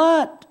them are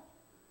not.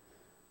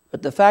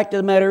 But the fact of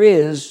the matter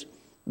is,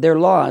 they're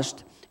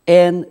lost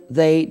and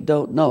they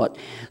don't know it.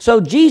 So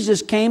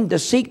Jesus came to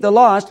seek the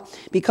lost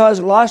because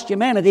lost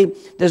humanity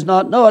does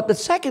not know it. But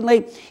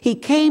secondly, He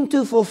came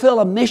to fulfill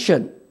a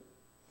mission.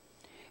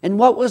 And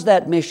what was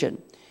that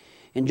mission?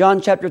 In John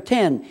chapter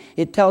 10,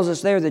 it tells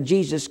us there that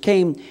Jesus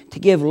came to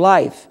give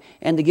life,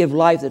 and to give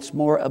life that's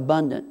more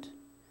abundant.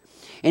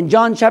 In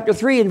John chapter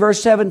 3 and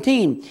verse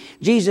 17,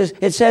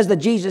 it says that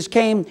Jesus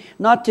came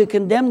not to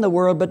condemn the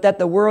world, but that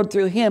the world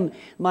through Him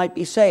might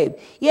be saved.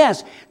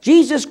 Yes,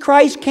 Jesus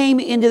Christ came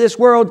into this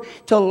world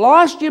to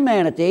lost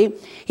humanity.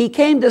 He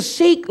came to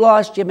seek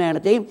lost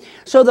humanity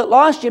so that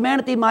lost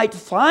humanity might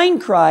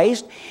find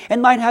Christ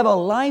and might have a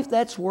life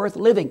that's worth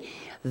living.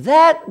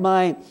 That,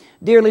 my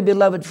dearly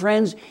beloved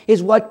friends,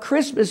 is what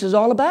Christmas is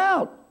all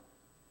about.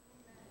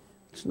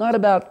 It's not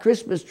about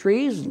Christmas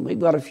trees, and we've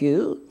got a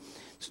few.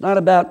 It's not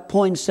about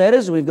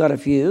poinsettias, and we've got a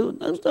few.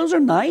 Those are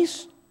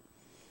nice.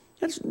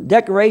 That's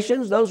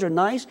decorations, those are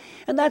nice.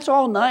 And that's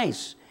all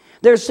nice.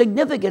 There's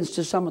significance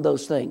to some of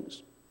those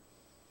things.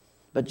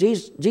 But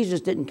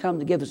Jesus didn't come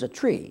to give us a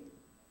tree.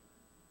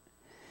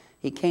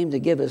 He came to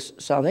give us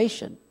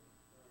salvation,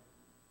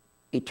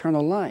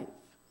 eternal life,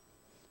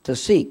 to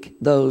seek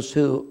those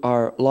who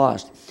are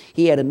lost.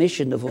 He had a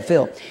mission to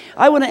fulfill.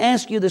 I want to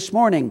ask you this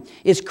morning,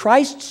 is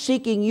Christ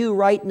seeking you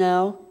right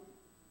now?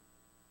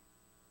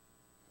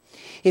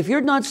 If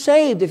you're not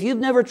saved, if you've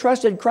never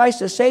trusted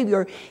Christ as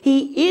Savior,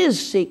 He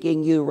is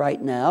seeking you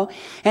right now.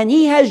 And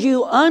He has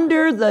you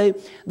under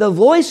the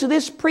voice of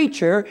this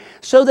preacher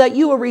so that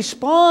you will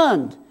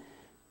respond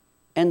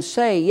and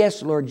say,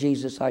 yes, Lord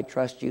Jesus, I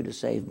trust You to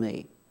save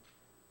me.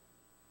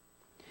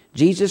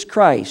 Jesus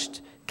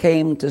Christ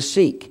came to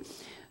seek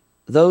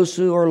those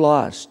who are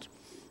lost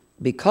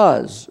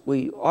because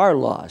we are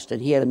lost,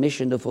 and He had a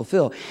mission to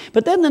fulfill.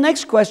 But then the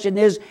next question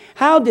is,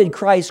 how did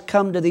Christ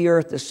come to the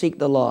earth to seek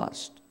the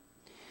lost?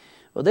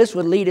 Well, this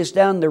would lead us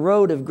down the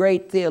road of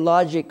great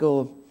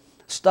theological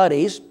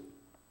studies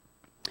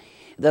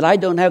that I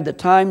don't have the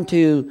time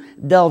to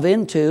delve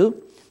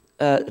into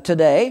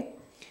today.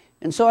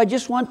 And so I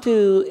just want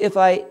to, if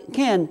I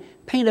can,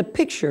 paint a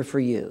picture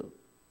for you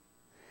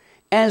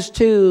as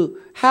to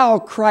how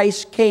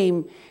Christ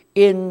came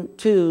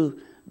into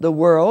the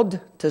world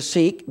to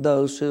seek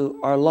those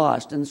who are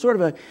lost. And sort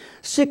of a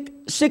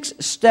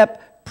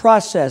six-step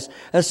process,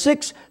 a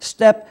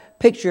six-step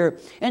picture.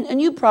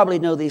 And you probably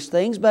know these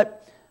things, but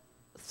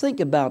think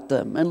about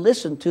them and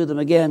listen to them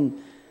again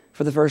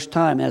for the first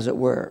time, as it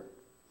were.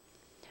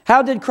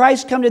 How did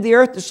Christ come to the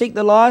earth to seek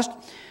the lost?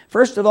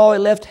 First of all, He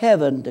left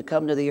heaven to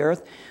come to the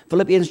earth.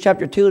 Philippians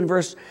chapter 2 and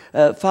verse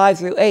 5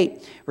 through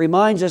 8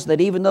 reminds us that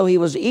even though He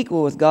was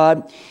equal with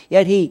God,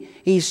 yet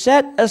He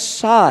set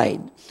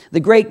aside the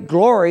great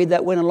glory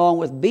that went along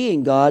with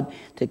being God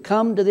to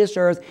come to this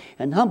earth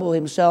and humble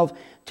Himself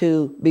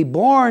to be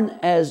born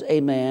as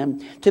a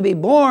man, to be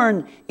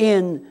born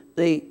in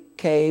the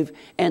cave,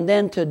 and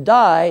then to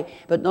die,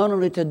 but not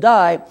only to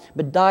die,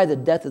 but die the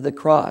death of the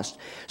cross.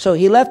 So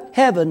He left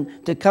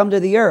heaven to come to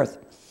the earth.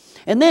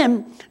 And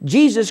then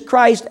Jesus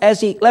Christ,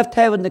 as He left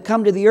heaven to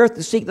come to the earth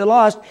to seek the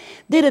lost,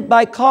 did it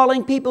by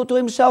calling people to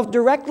Himself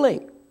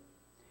directly.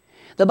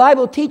 The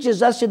Bible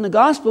teaches us in the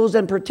Gospels,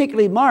 and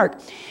particularly Mark,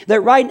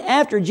 that right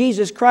after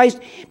Jesus Christ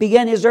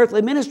began His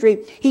earthly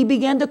ministry, He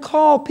began to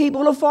call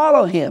people to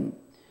follow Him.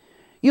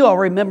 You all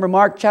remember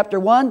Mark chapter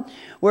 1,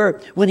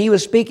 where when He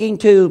was speaking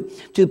to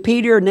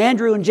Peter and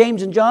Andrew and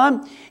James and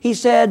John, He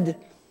said,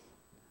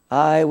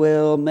 I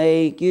will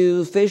make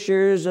you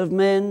fishers of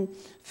men,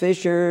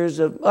 fishers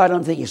of... I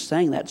don't think He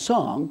sang that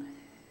song.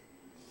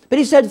 But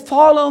He said,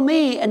 follow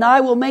me and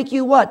I will make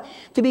you what?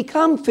 To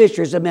become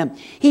fishers of men.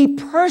 He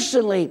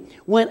personally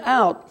went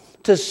out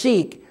to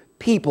seek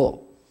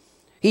people.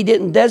 He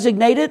didn't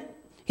designate it.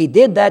 He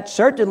did that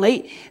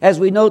certainly, as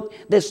we note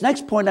this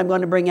next point I'm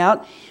going to bring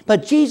out.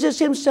 But Jesus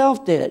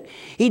Himself did it.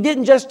 He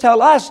didn't just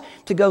tell us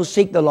to go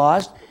seek the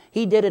lost.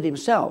 He did it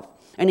Himself.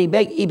 And He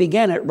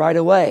began it right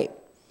away.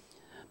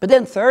 But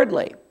then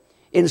thirdly,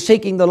 in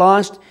seeking the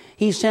lost,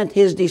 He sent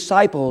His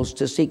disciples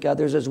to seek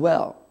others as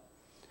well.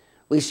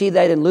 We see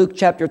that in Luke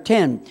chapter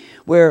 10,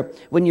 where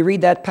when you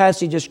read that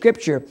passage of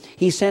Scripture,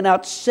 He sent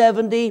out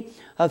 70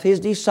 of His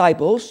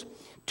disciples,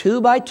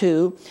 2 by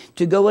 2,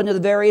 to go into the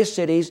various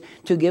cities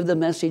to give the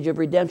message of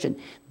redemption.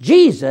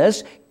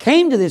 Jesus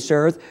came to this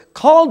earth,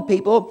 called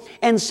people,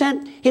 and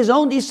sent His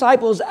own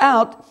disciples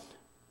out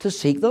to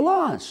seek the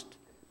lost.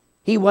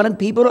 He wanted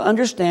people to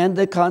understand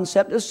the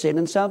concept of sin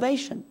and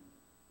salvation.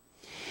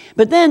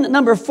 But then,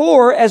 number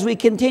 4, as we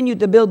continue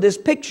to build this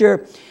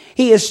picture,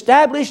 He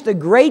established the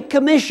Great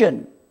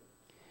Commission.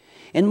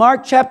 In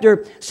Mark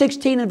chapter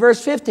 16 and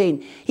verse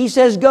 15, He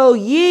says, "Go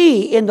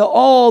ye into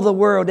all the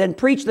world and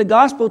preach the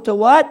gospel to"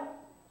 what?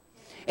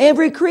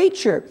 Every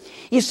creature.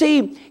 You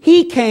see,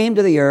 He came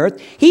to the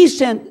earth. He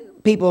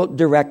sent people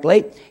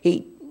directly.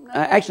 He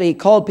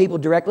called people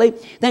directly.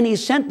 Then He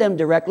sent them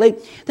directly.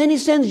 Then He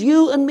sends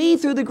you and me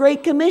through the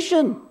Great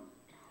Commission.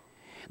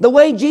 The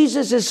way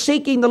Jesus is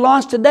seeking the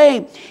lost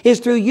today is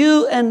through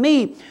you and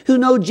me who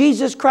know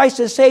Jesus Christ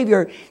as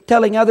Savior,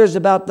 telling others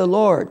about the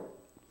Lord.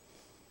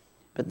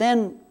 But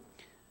then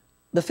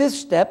the 5th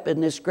step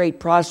in this great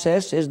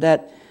process is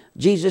that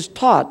Jesus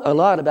taught a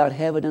lot about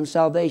heaven and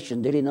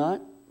salvation, did He not?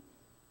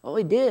 Oh,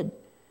 He did.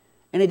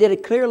 And He did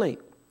it clearly.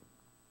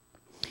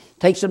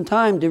 Take some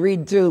time to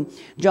read through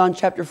John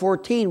chapter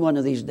 14 one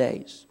of these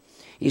days.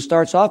 He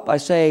starts off by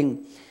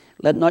saying,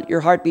 "Let not your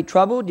heart be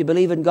troubled. You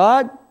believe in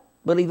God,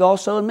 believe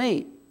also in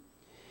me.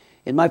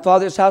 In my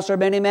Father's house are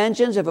many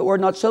mansions. If it were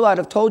not so, I'd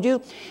have told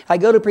you. I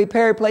go to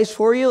prepare a place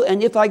for you.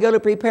 And if I go to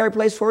prepare a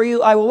place for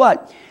you, I will"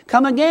 what?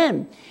 "Come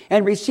again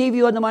and receive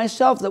you unto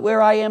myself, that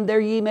where I am, there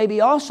ye may be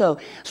also."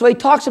 So He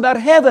talks about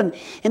heaven.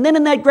 And then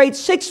in that great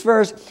 6th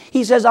verse,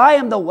 He says, "I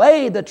am the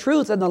way, the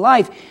truth, and the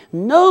life.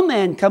 No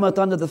man cometh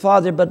unto the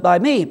Father but by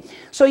me."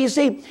 So you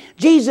see,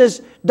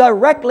 Jesus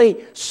directly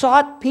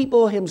sought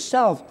people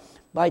Himself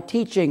by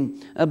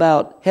teaching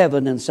about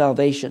heaven and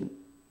salvation.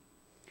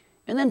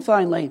 And then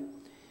finally,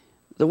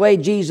 the way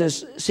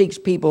Jesus seeks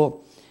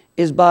people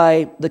is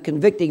by the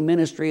convicting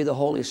ministry of the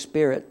Holy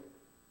Spirit.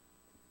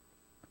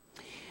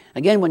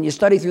 Again, when you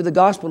study through the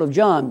Gospel of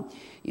John,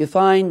 you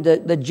find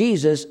that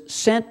Jesus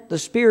sent the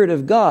Spirit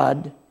of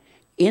God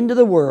into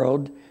the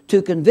world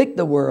to convict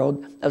the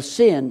world of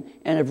sin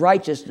and of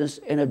righteousness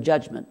and of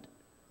judgment.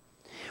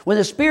 When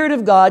the Spirit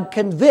of God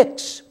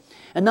convicts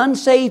an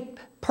unsaved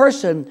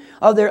person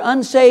of their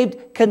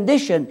unsaved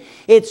condition,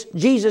 it's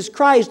Jesus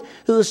Christ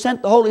who has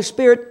sent the Holy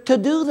Spirit to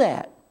do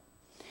that.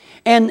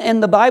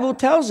 And the Bible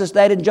tells us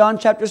that in John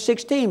chapter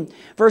 16,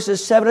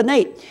 verses 7 and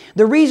 8.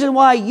 The reason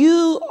why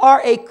you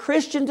are a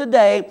Christian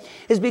today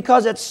is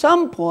because at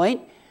some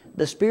point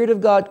the Spirit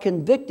of God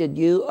convicted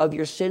you of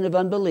your sin of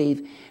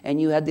unbelief, and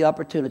you had the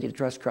opportunity to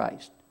trust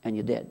Christ, and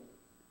you did.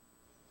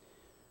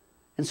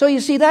 And so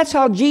you see, that's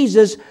how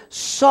Jesus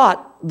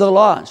sought the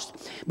lost.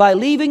 By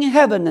leaving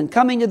heaven and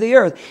coming to the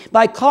earth.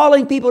 By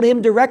calling people to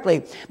Him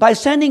directly. By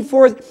sending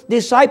forth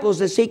disciples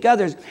to seek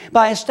others.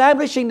 By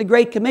establishing the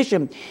Great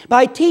Commission.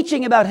 By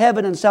teaching about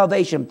heaven and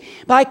salvation.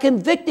 By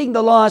convicting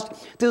the lost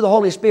through the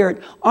Holy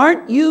Spirit.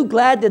 Aren't you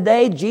glad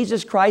today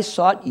Jesus Christ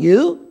sought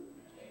you?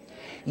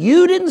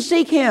 You didn't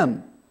seek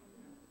Him.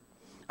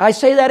 I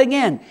say that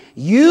again.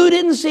 You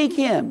didn't seek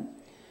Him.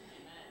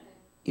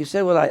 You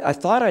said, "Well, I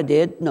thought I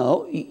did."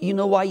 No. You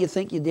know why you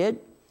think you did?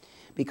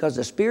 Because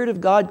the Spirit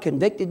of God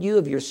convicted you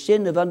of your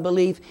sin of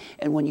unbelief.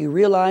 And when you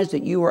realized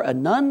that you were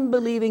an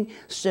unbelieving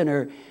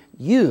sinner,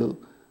 you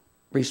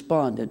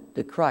responded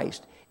to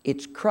Christ.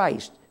 It's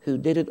Christ who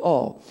did it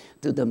all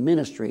through the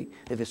ministry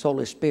of His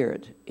Holy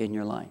Spirit in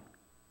your life.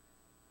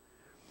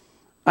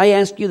 I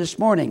ask you this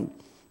morning,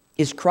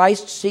 is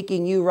Christ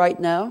seeking you right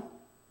now?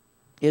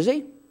 Is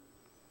He?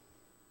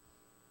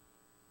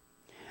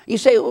 You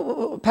say,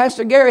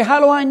 "Pastor Gary, how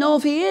do I know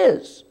if He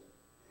is?"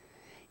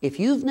 If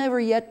you've never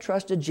yet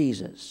trusted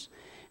Jesus,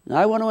 and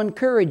I want to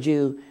encourage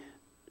you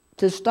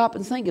to stop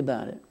and think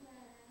about it.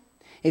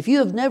 If you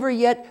have never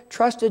yet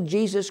trusted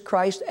Jesus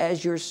Christ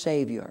as your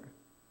Savior,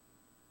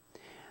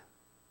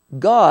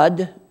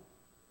 God,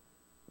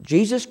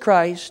 Jesus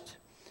Christ,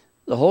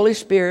 the Holy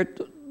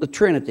Spirit, the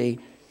Trinity,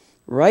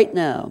 right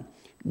now,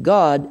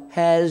 God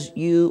has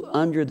you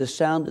under the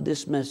sound of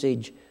this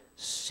message,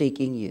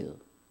 seeking you.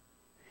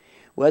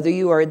 Whether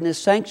you are in this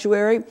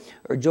sanctuary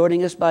or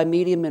joining us by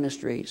Media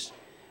Ministries,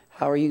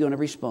 how are you going to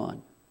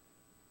respond?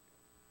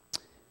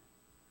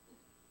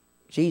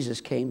 Jesus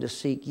came to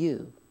seek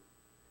you.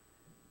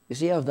 You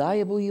see how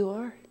valuable you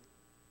are?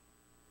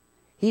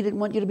 He didn't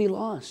want you to be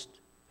lost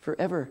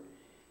forever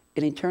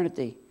in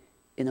eternity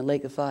in the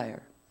lake of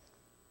fire.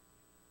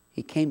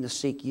 He came to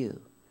seek you.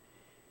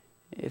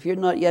 If you're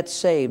not yet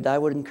saved, I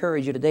would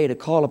encourage you today to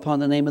call upon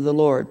the name of the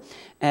Lord.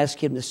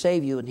 Ask Him to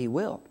save you, and He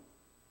will.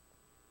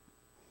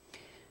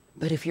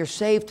 But if you're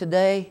saved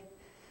today,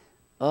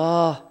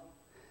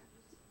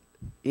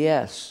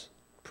 yes,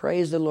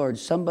 praise the Lord.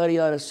 Somebody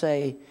ought to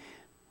say,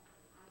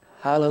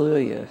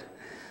 hallelujah.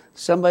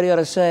 Somebody ought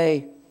to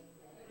say,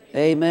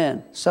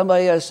 amen.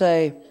 Somebody ought to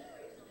say,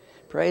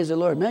 praise the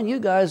Lord. Man, you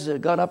guys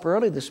got up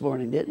early this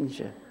morning, didn't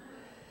you?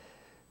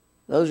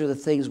 Those are the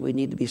things we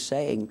need to be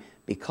saying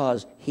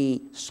because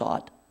He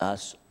sought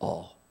us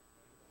all.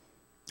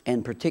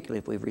 And particularly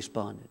if we've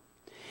responded.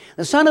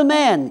 The Son of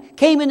Man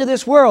came into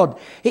this world.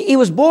 He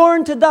was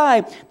born to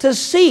die, to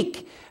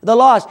seek the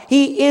lost.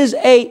 He is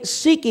a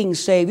seeking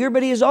Savior,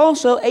 but He is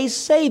also a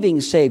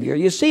saving Savior.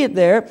 You see it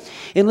there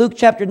in Luke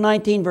chapter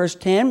 19, verse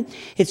 10.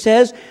 It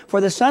says,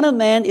 "For the Son of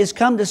Man is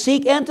come to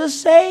seek and to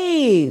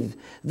save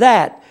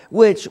that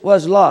which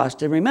was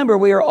lost." And remember,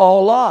 we are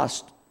all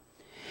lost.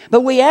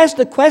 But we ask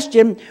the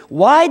question,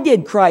 why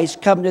did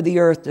Christ come to the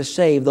earth to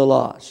save the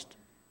lost?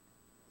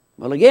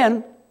 Well,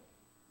 again,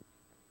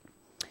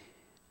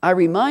 I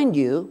remind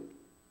you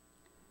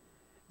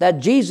that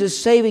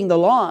Jesus saving the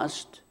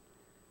lost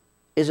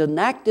is an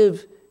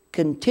active,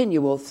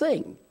 continual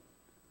thing.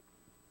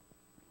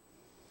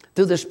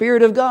 Through the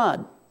Spirit of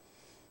God,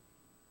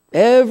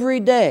 every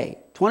day,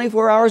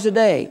 24 hours a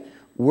day,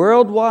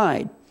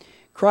 worldwide,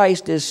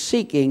 Christ is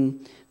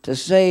seeking to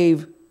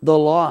save the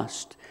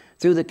lost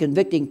through the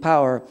convicting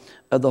power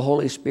of the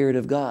Holy Spirit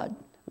of God.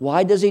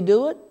 Why does He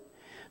do it?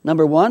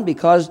 Number one,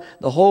 because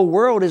the whole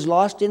world is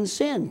lost in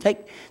sin.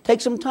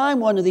 Take some time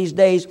one of these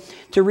days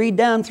to read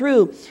down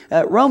through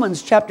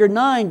Romans chapter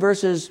 9,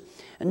 verses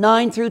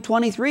 9 through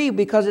 23,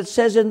 because it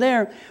says in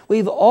there,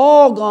 we've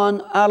all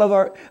gone out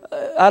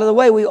of the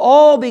way. We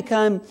all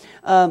become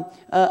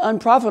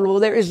unprofitable.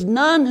 There is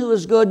none who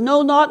is good,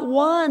 no, not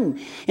one.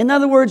 In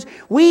other words,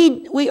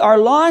 we are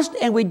lost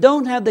and we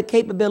don't have the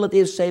capability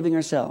of saving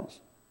ourselves.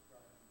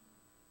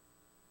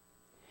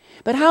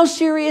 But how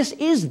serious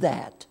is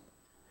that?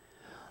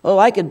 Oh,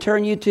 I could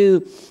turn you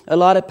to a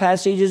lot of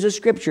passages of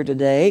Scripture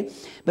today,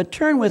 but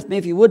turn with me,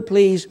 if you would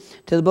please,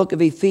 to the book of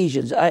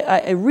Ephesians.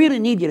 I really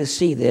need you to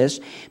see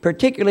this,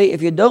 particularly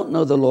if you don't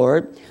know the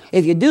Lord.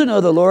 If you do know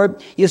the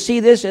Lord, you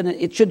see this and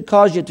it should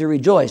cause you to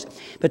rejoice.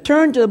 But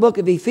turn to the book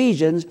of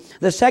Ephesians,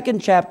 the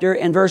 2nd chapter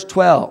and verse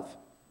 12.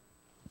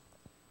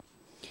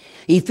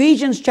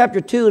 Ephesians chapter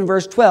 2 and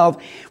verse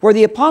 12, where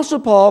the Apostle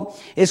Paul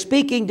is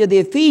speaking to the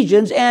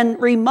Ephesians and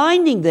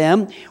reminding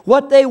them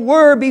what they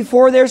were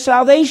before their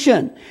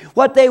salvation,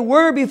 what they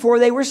were before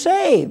they were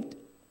saved.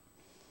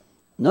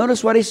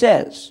 Notice what he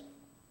says,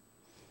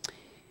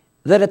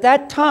 that at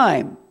that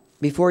time,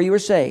 before you were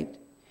saved,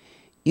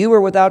 you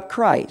were without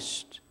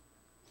Christ,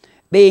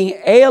 being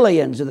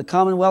aliens of the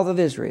commonwealth of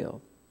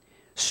Israel,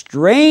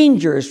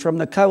 strangers from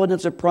the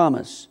covenants of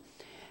promise,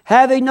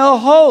 having no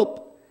hope,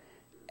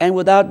 and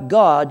without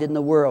God in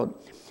the world.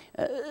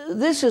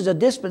 This is a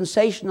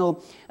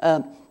dispensational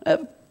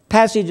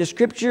passage of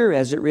Scripture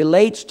as it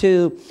relates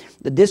to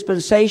the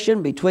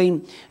dispensation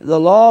between the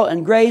law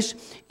and grace.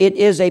 It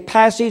is a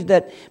passage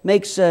that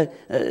makes that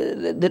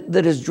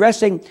is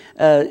addressing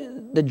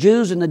the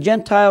Jews and the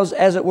Gentiles,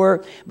 as it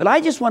were. But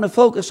I just want to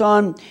focus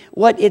on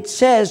what it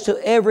says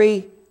to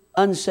every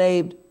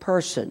unsaved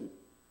person.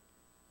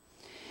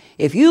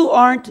 If you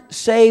aren't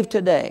saved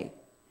today,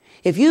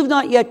 if you've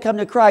not yet come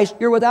to Christ,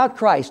 you're without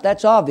Christ.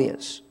 That's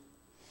obvious.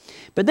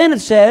 But then it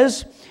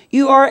says,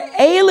 you are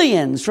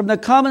aliens from the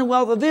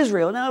commonwealth of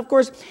Israel. Now, of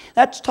course,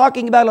 that's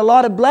talking about a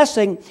lot of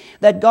blessing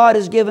that God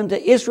has given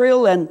to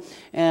Israel.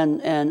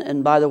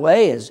 And by the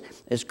way,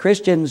 as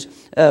Christians,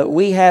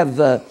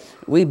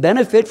 we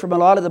benefit from a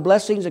lot of the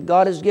blessings that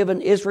God has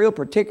given Israel,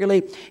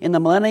 particularly in the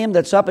millennium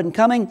that's up and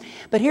coming.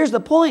 But here's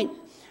the point,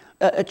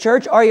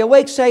 church. Are you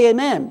awake? Say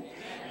amen.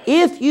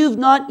 If you've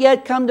not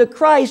yet come to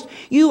Christ,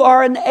 you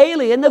are an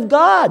alien of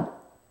God.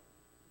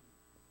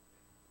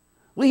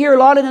 We hear a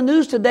lot in the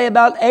news today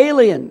about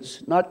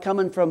aliens not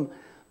coming from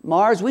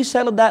Mars. We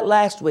settled that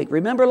last week.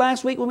 Remember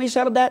last week when we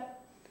settled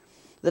that?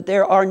 That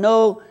there are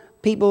no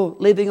people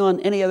living on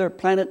any other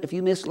planet. If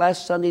you missed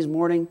last Sunday's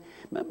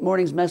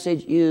morning's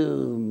message,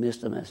 you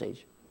missed the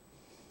message.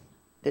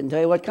 Didn't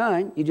tell you what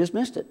kind. You just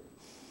missed it.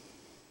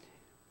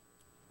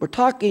 We're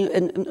talking,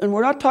 and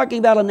we're not talking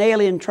about an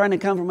alien trying to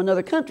come from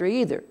another country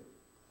either.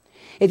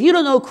 If you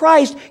don't know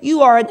Christ,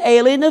 you are an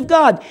alien of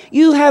God.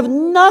 You have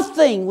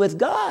nothing with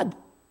God.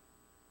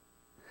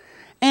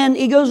 And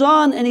he goes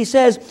on and he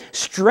says,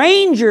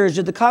 strangers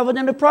to the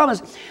covenant of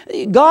promise.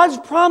 God's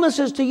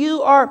promises to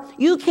you are,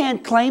 you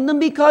can't claim them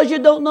because you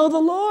don't know the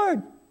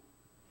Lord.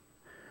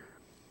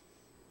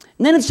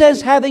 And then it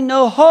says, having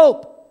no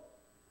hope.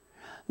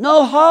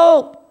 No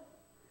hope.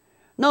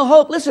 No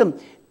hope. Listen,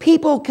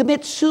 people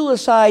commit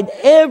suicide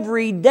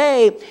every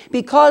day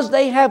because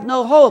they have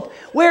no hope.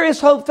 Where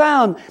is hope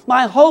found?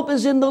 My hope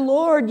is in the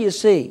Lord, you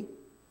see.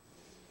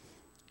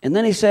 And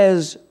then he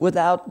says,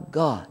 without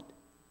God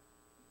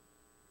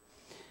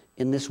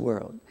in this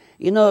world.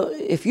 You know,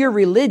 if you're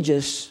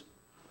religious,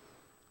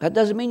 that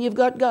doesn't mean you've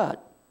got God.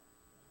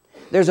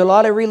 There's a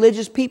lot of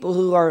religious people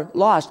who are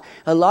lost.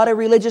 A lot of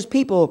religious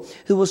people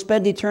who will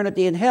spend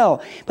eternity in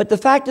hell. But the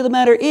fact of the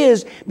matter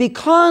is,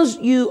 because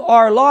you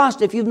are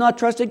lost, if you've not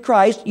trusted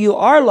Christ, you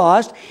are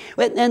lost.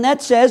 And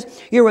that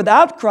says you're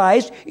without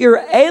Christ.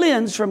 You're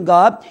aliens from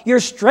God.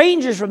 You're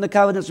strangers from the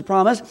covenants of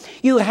promise.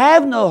 You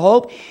have no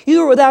hope.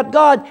 You are without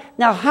God.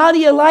 Now, how do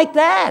you like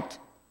that?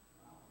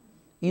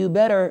 You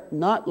better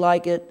not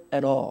like it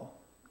at all.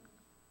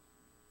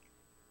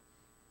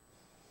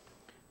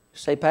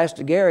 Say,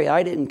 Pastor Gary,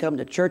 I didn't come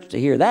to church to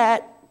hear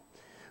that.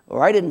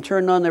 or I didn't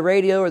turn on the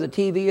radio or the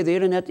TV or the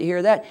internet to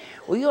hear that.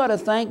 Well, you ought to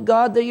thank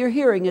God that you're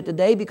hearing it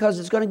today, because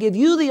it's going to give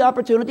you the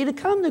opportunity to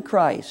come to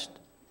Christ.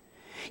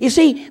 You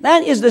see,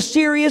 that is the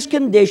serious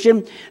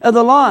condition of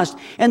the lost.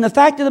 And the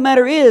fact of the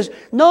matter is,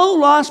 no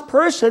lost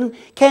person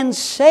can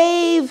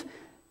save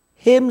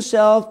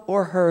himself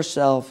or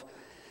herself.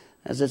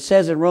 As it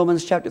says in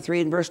Romans chapter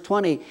 3 and verse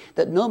 20,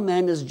 that no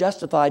man is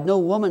justified, no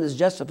woman is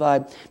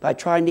justified by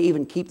trying to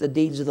even keep the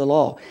deeds of the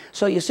law.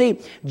 So you see,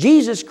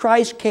 Jesus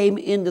Christ came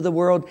into the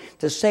world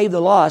to save the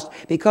lost,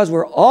 because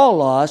we're all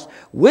lost,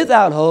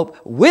 without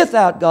hope,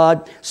 without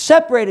God,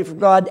 separated from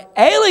God,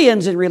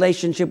 aliens in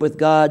relationship with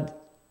God.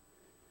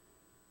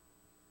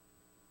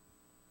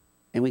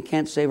 And we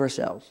can't save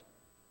ourselves.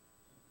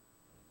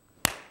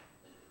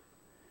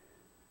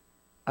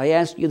 I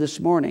ask you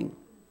this morning,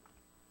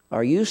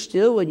 are you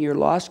still in your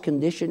lost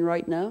condition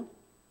right now?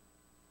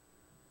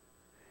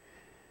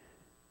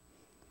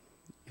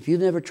 If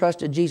you've never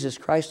trusted Jesus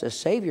Christ as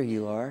Savior,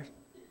 you are.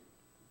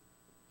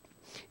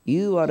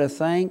 You ought to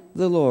thank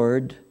the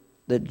Lord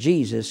that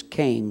Jesus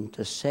came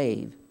to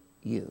save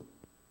you.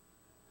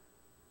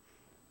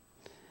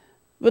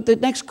 But the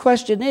next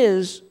question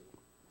is,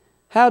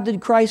 how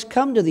did Christ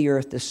come to the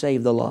earth to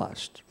save the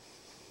lost?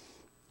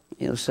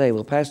 You'll say,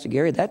 well, Pastor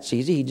Gary, that's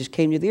easy. He just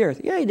came to the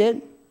earth. Yeah, He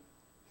did.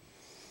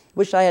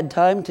 Wish I had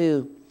time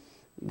to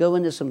go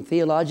into some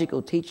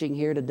theological teaching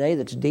here today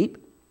that's deep.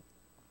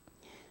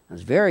 I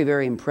was very,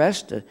 very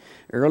impressed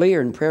earlier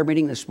in prayer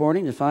meeting this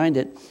morning to find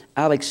that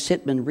Alex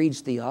Sitman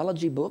reads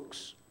theology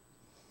books.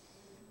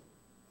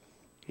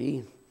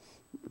 He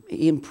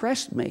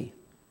impressed me.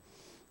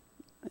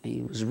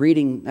 He was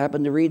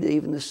happened to read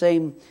even the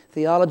same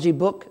theology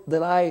book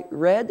that I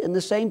read and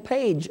the same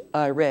page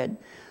I read.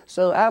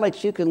 So,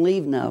 Alex, you can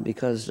leave now,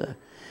 because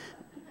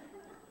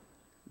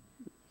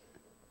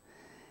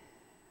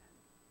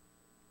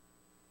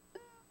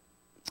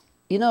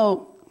you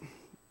know,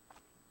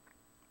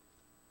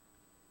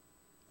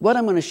 what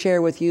I'm going to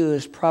share with you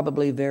is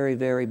probably very,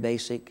 very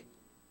basic.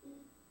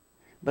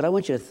 But I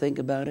want you to think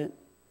about it,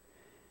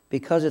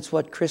 because it's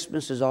what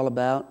Christmas is all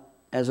about,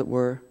 as it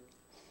were.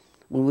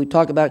 When we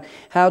talk about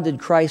how did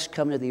Christ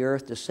come to the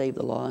earth to save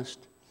the lost.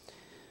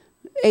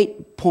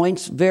 8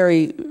 points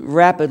very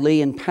rapidly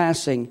in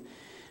passing.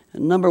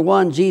 Number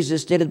one,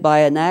 Jesus did it by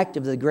an act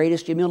of the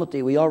greatest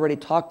humility. We already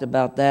talked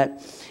about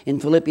that in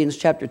Philippians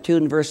chapter 2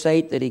 and verse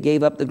 8, that He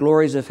gave up the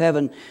glories of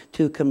heaven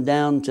to come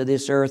down to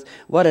this earth.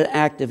 What an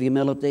act of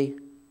humility.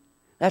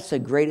 That's the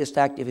greatest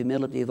act of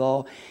humility of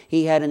all.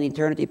 He had in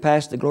eternity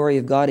past the glory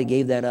of God. He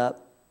gave that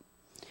up.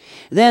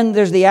 Then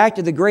there's the act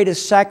of the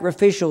greatest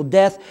sacrificial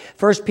death.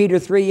 1 Peter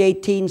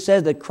 3:18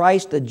 says that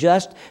Christ the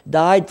just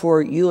died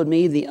for you and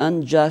me, the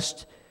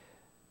unjust.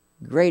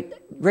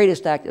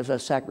 Greatest act of a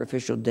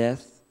sacrificial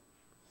death.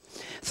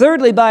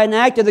 Thirdly, by an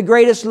act of the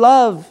greatest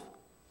love.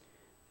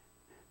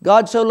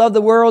 God so loved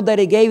the world that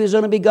He gave His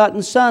only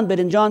begotten Son. But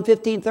in John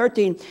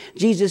 15:13,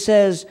 Jesus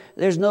says,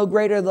 there's no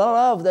greater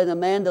love than a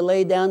man to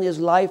lay down his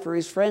life for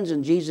his friends.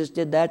 And Jesus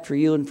did that for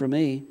you and for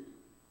me.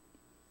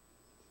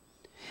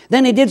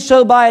 Then He did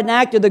so by an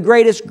act of the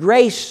greatest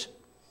grace.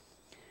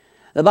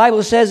 The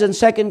Bible says in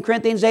 2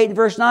 Corinthians 8 and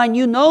verse 9,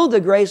 you know the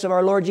grace of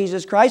our Lord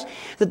Jesus Christ,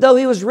 that though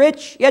He was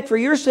rich, yet for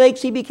your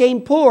sakes He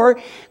became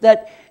poor,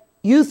 that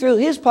you through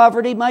His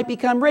poverty might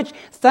become rich.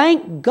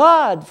 Thank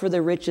God for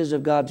the riches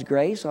of God's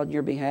grace on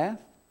your behalf.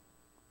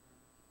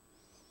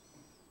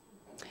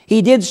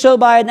 He did so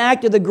by an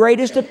act of the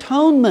greatest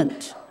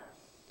atonement.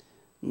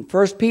 In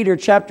 1 Peter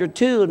chapter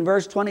 2 and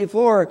verse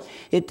 24,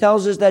 it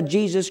tells us that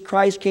Jesus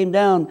Christ came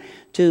down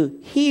to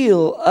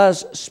heal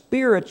us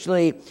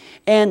spiritually,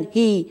 and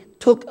He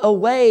took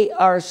away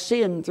our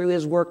sin through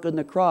His work on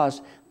the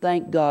cross.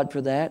 Thank God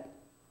for that.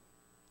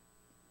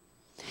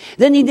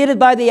 Then He did it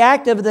by the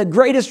act of the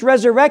greatest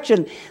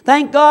resurrection.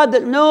 Thank God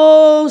that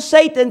no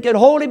Satan could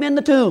hold Him in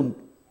the tomb.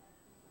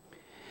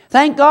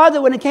 Thank God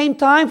that when it came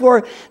time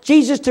for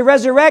Jesus to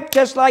resurrect,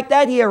 just like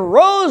that, He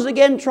arose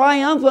again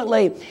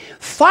triumphantly,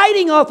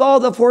 fighting off all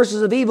the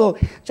forces of evil,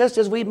 just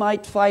as we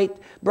might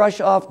brush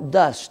off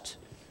dust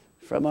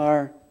from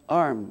our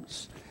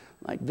arms,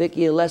 like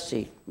Vicki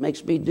Alessi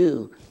makes me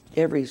do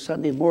every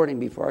Sunday morning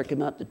before I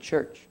come out to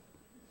church.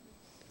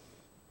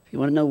 If you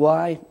want to know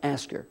why,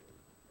 ask her.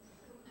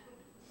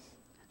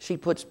 She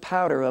puts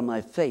powder on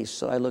my face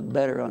so I look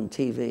better on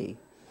TV,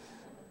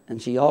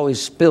 and she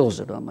always spills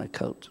it on my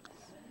coat.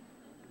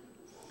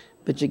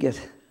 But you get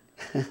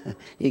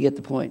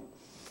the point.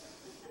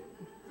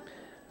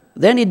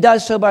 Then He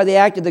does so by the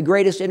act of the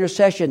greatest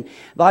intercession.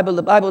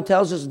 The Bible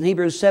tells us in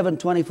Hebrews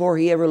 7:24,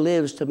 He ever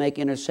lives to make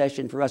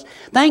intercession for us.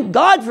 Thank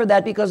God for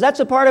that, because that's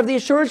a part of the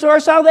assurance of our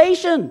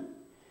salvation.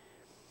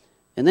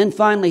 And then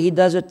finally, He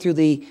does it through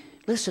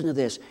listen to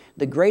this,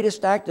 the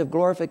greatest act of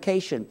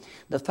glorification.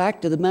 The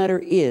fact of the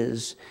matter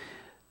is,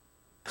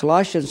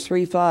 Colossians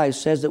 3:5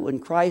 says that when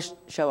Christ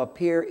shall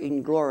appear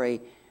in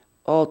glory,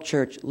 all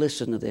church,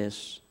 listen to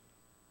this,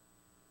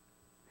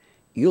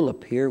 you'll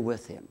appear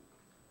with Him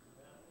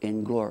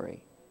in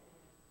glory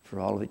for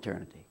all of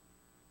eternity.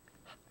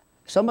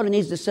 Somebody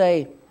needs to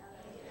say,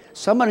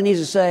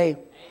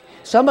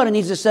 Somebody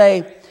needs to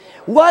say,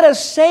 what a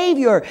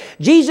Savior.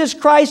 Jesus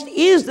Christ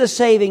is the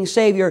saving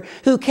Savior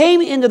who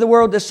came into the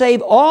world to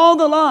save all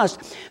the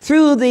lost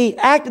through the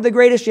act of the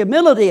greatest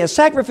humility, His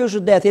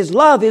sacrificial death, His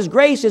love, His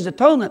grace, His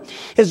atonement,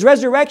 His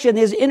resurrection,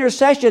 His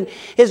intercession,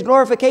 His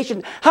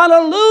glorification.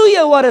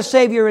 Hallelujah, what a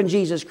Savior in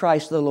Jesus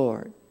Christ the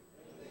Lord.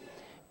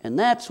 And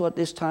that's what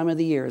this time of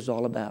the year is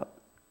all about.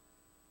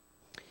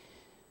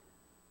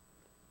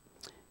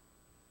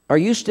 Are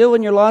you still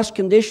in your lost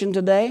condition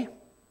today?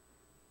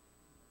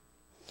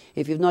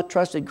 If you've not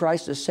trusted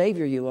Christ as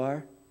Savior, you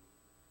are.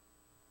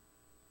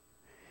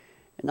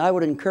 And I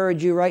would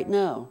encourage you right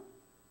now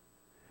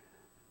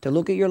to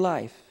look at your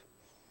life.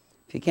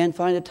 If you can't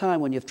find a time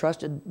when you've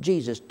trusted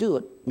Jesus, do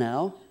it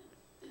now.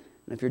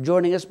 And if you're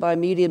joining us by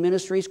Media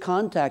Ministries,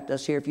 contact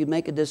us here if you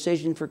make a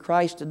decision for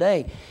Christ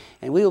today.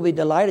 And we will be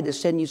delighted to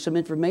send you some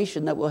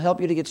information that will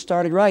help you to get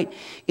started right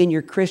in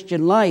your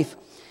Christian life.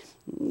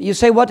 You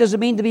say, what does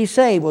it mean to be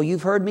saved? Well,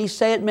 you've heard me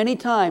say it many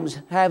times,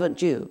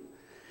 haven't you?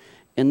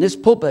 In this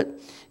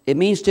pulpit, it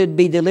means to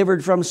be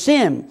delivered from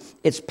sin,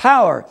 its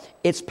power,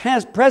 its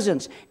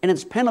presence, and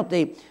its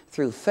penalty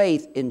through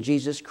faith in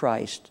Jesus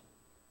Christ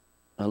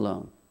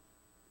alone.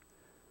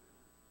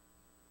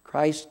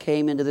 Christ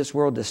came into this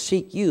world to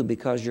seek you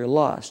because you're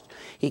lost.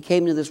 He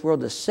came into this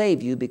world to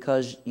save you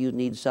because you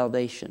need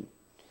salvation.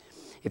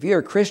 If you're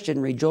a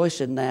Christian, rejoice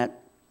in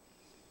that.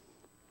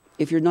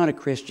 If you're not a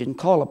Christian,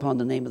 call upon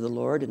the name of the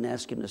Lord and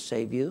ask Him to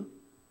save you.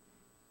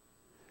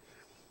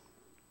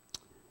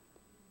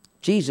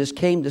 Jesus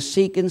came to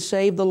seek and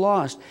save the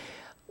lost.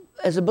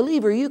 As a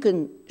believer, you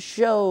can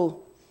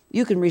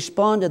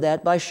respond to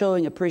that by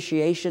showing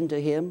appreciation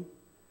to Him,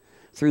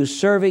 through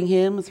serving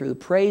Him, through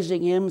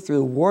praising Him,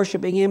 through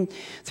worshiping Him,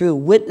 through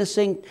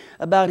witnessing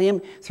about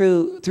Him,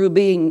 through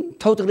being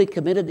totally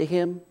committed to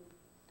Him.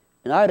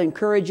 And I'd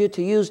encourage you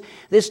to use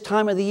this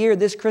time of the year,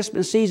 this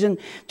Christmas season,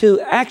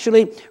 to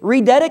actually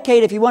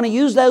rededicate, if you want to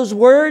use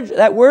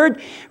that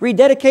word,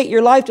 rededicate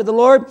your life to the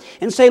Lord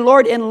and say,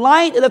 Lord, in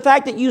light of the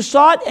fact that you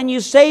sought and you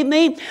saved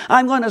me,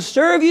 I'm going to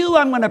serve you,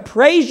 I'm going to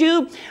praise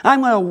you,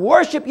 I'm going to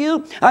worship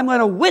you, I'm going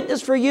to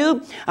witness for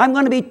you, I'm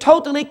going to be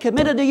totally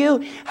committed to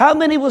you. How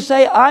many will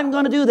say, I'm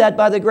going to do that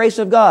by the grace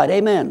of God?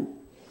 Amen.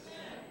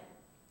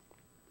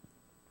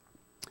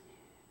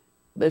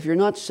 But if you're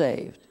not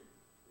saved,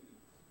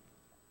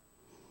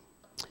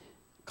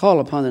 call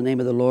upon the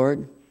name of the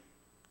Lord.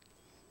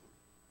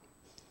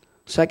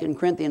 2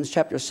 Corinthians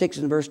chapter 6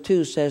 and verse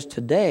 2 says,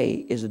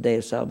 today is the day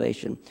of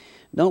salvation.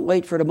 Don't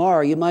wait for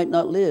tomorrow. You might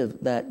not live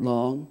that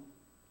long.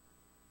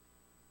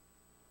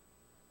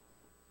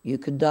 You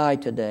could die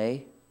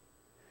today.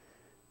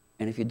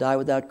 And if you die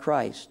without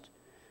Christ,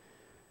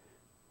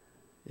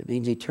 it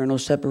means eternal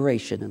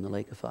separation in the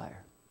lake of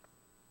fire.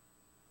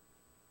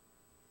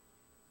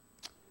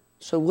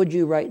 So would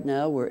you right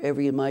now,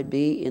 wherever you might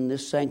be in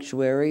this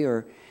sanctuary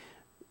or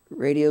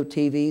radio,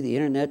 TV, the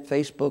internet,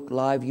 Facebook,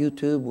 Live,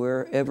 YouTube,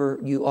 wherever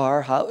you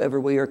are, however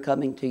we are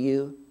coming to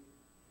you,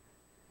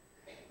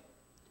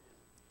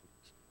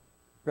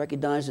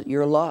 recognize that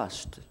you're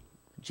lost.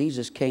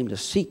 Jesus came to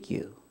seek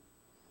you.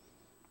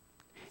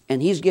 And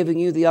He's giving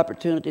you the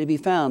opportunity to be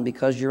found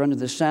because you're under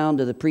the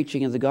sound of the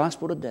preaching of the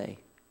gospel today.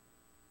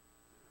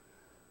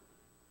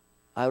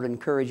 I would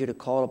encourage you to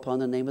call upon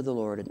the name of the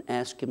Lord and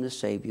ask Him to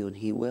save you, and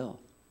He will.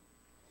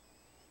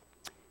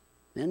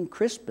 Then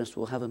Christmas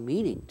will have a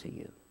meaning to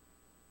you.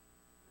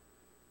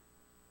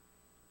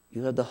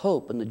 You have the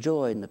hope and the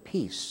joy and the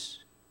peace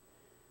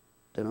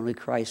that only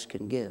Christ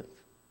can give.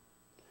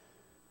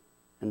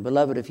 And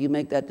beloved, if you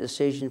make that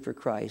decision for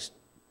Christ,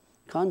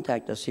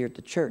 contact us here at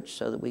the church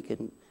so that we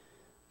can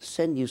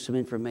send you some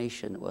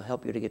information that will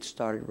help you to get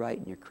started right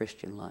in your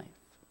Christian life.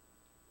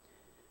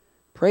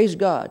 Praise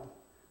God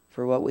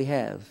for what we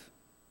have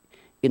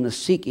in the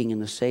seeking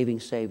and the saving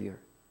Savior.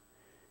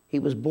 He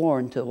was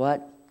born to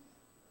what?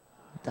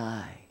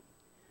 Die.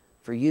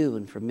 For you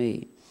and for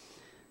me.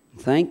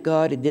 Thank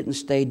God He didn't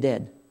stay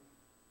dead.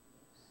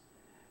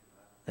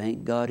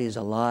 Thank God He's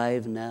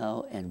alive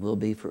now and will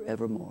be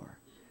forevermore.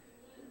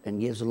 And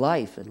gives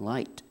life and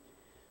light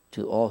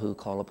to all who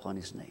call upon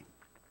His name.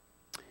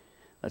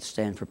 Let's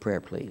stand for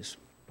prayer, please.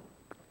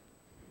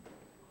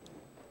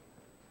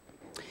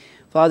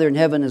 Father in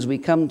heaven, as we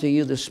come to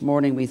You this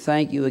morning, we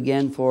thank You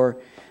again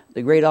for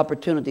the great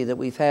opportunity that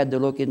we've had to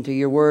look into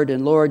Your Word.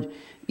 And Lord,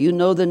 You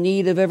know the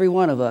need of every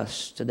one of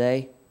us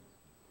today.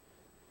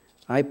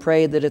 I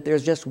pray that if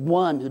there's just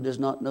one who does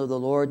not know the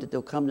Lord, that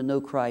they'll come to know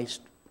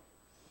Christ.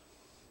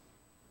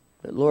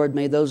 But Lord,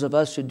 may those of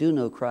us who do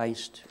know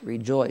Christ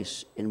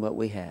rejoice in what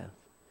we have.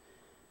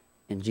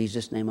 In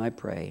Jesus' name I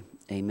pray.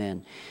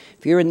 Amen.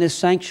 If you're in this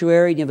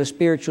sanctuary and you have a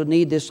spiritual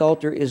need, this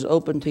altar is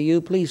open to you.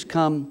 Please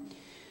come.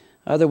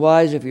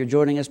 Otherwise, if you're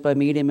joining us by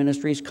Media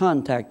Ministries,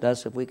 contact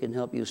us if we can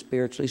help you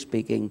spiritually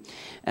speaking.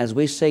 As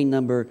we sing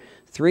number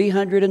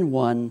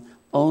 301,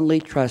 Only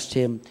Trust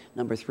Him,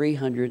 number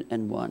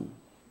 301.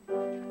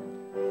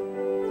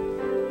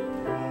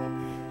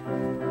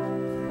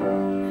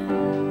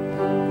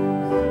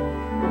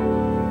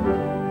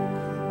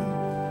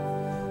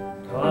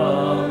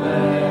 Come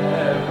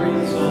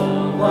every soul.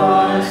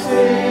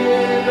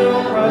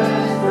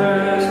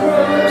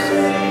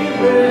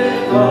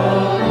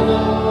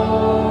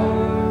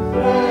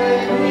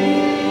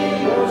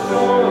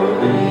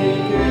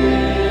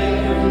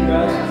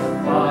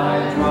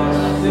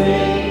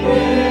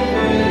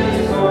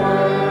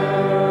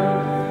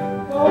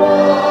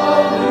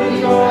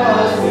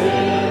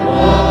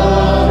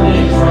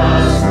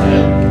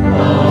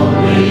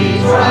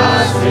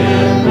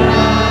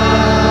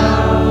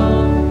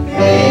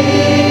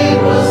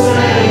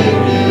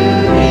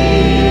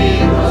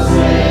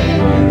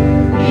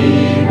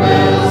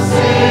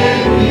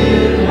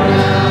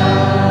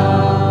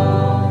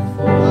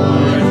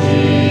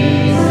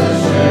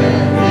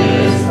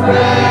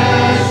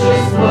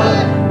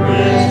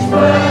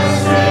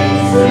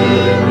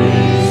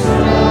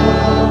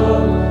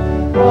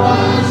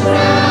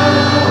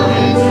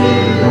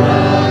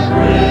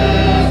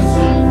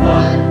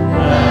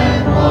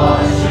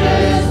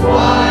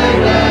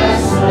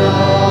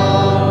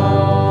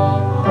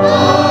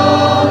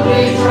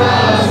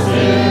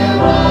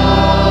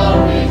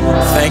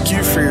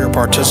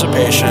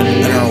 participation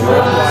in our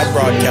worldwide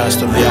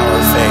broadcast of the Hour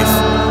of Faith,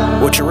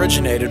 which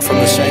originated from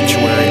the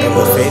sanctuary of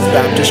the Faith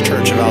Baptist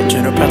Church of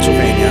Altoona,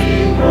 Pennsylvania,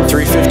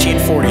 315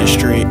 40th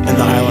Street in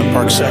the Highland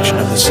Park section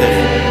of the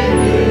city.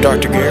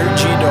 Dr. Gary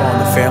G. Doe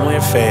and the Family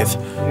of Faith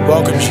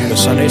welcomes you to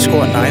Sunday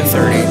School at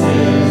 9:30,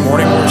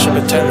 morning worship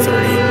at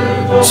 10:30,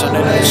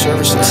 Sunday night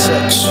service at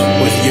 6,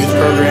 with youth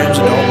programs,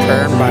 adult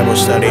prayer, and Bible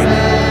study,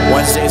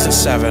 Wednesdays at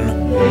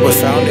 7, with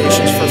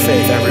Foundations for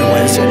Faith every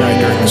Wednesday night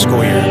during the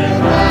school year.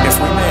 If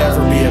we may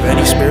ever be of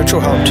any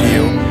spiritual help to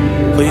you,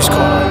 please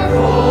call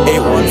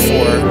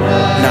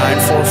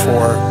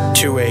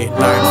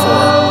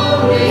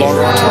 814-944-2894. Log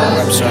on to our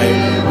website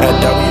at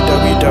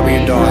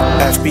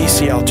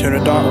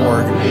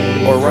www.fbcaltoona.org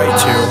or write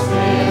to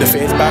the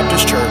Faith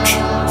Baptist Church,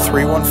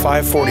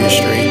 315 40th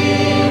Street,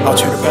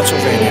 Altoona,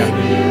 Pennsylvania,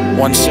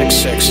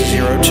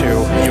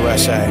 16602,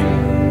 USA.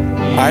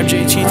 I'm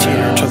JT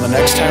Teeter. Until the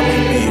next time we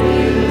meet,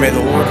 may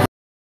the Lord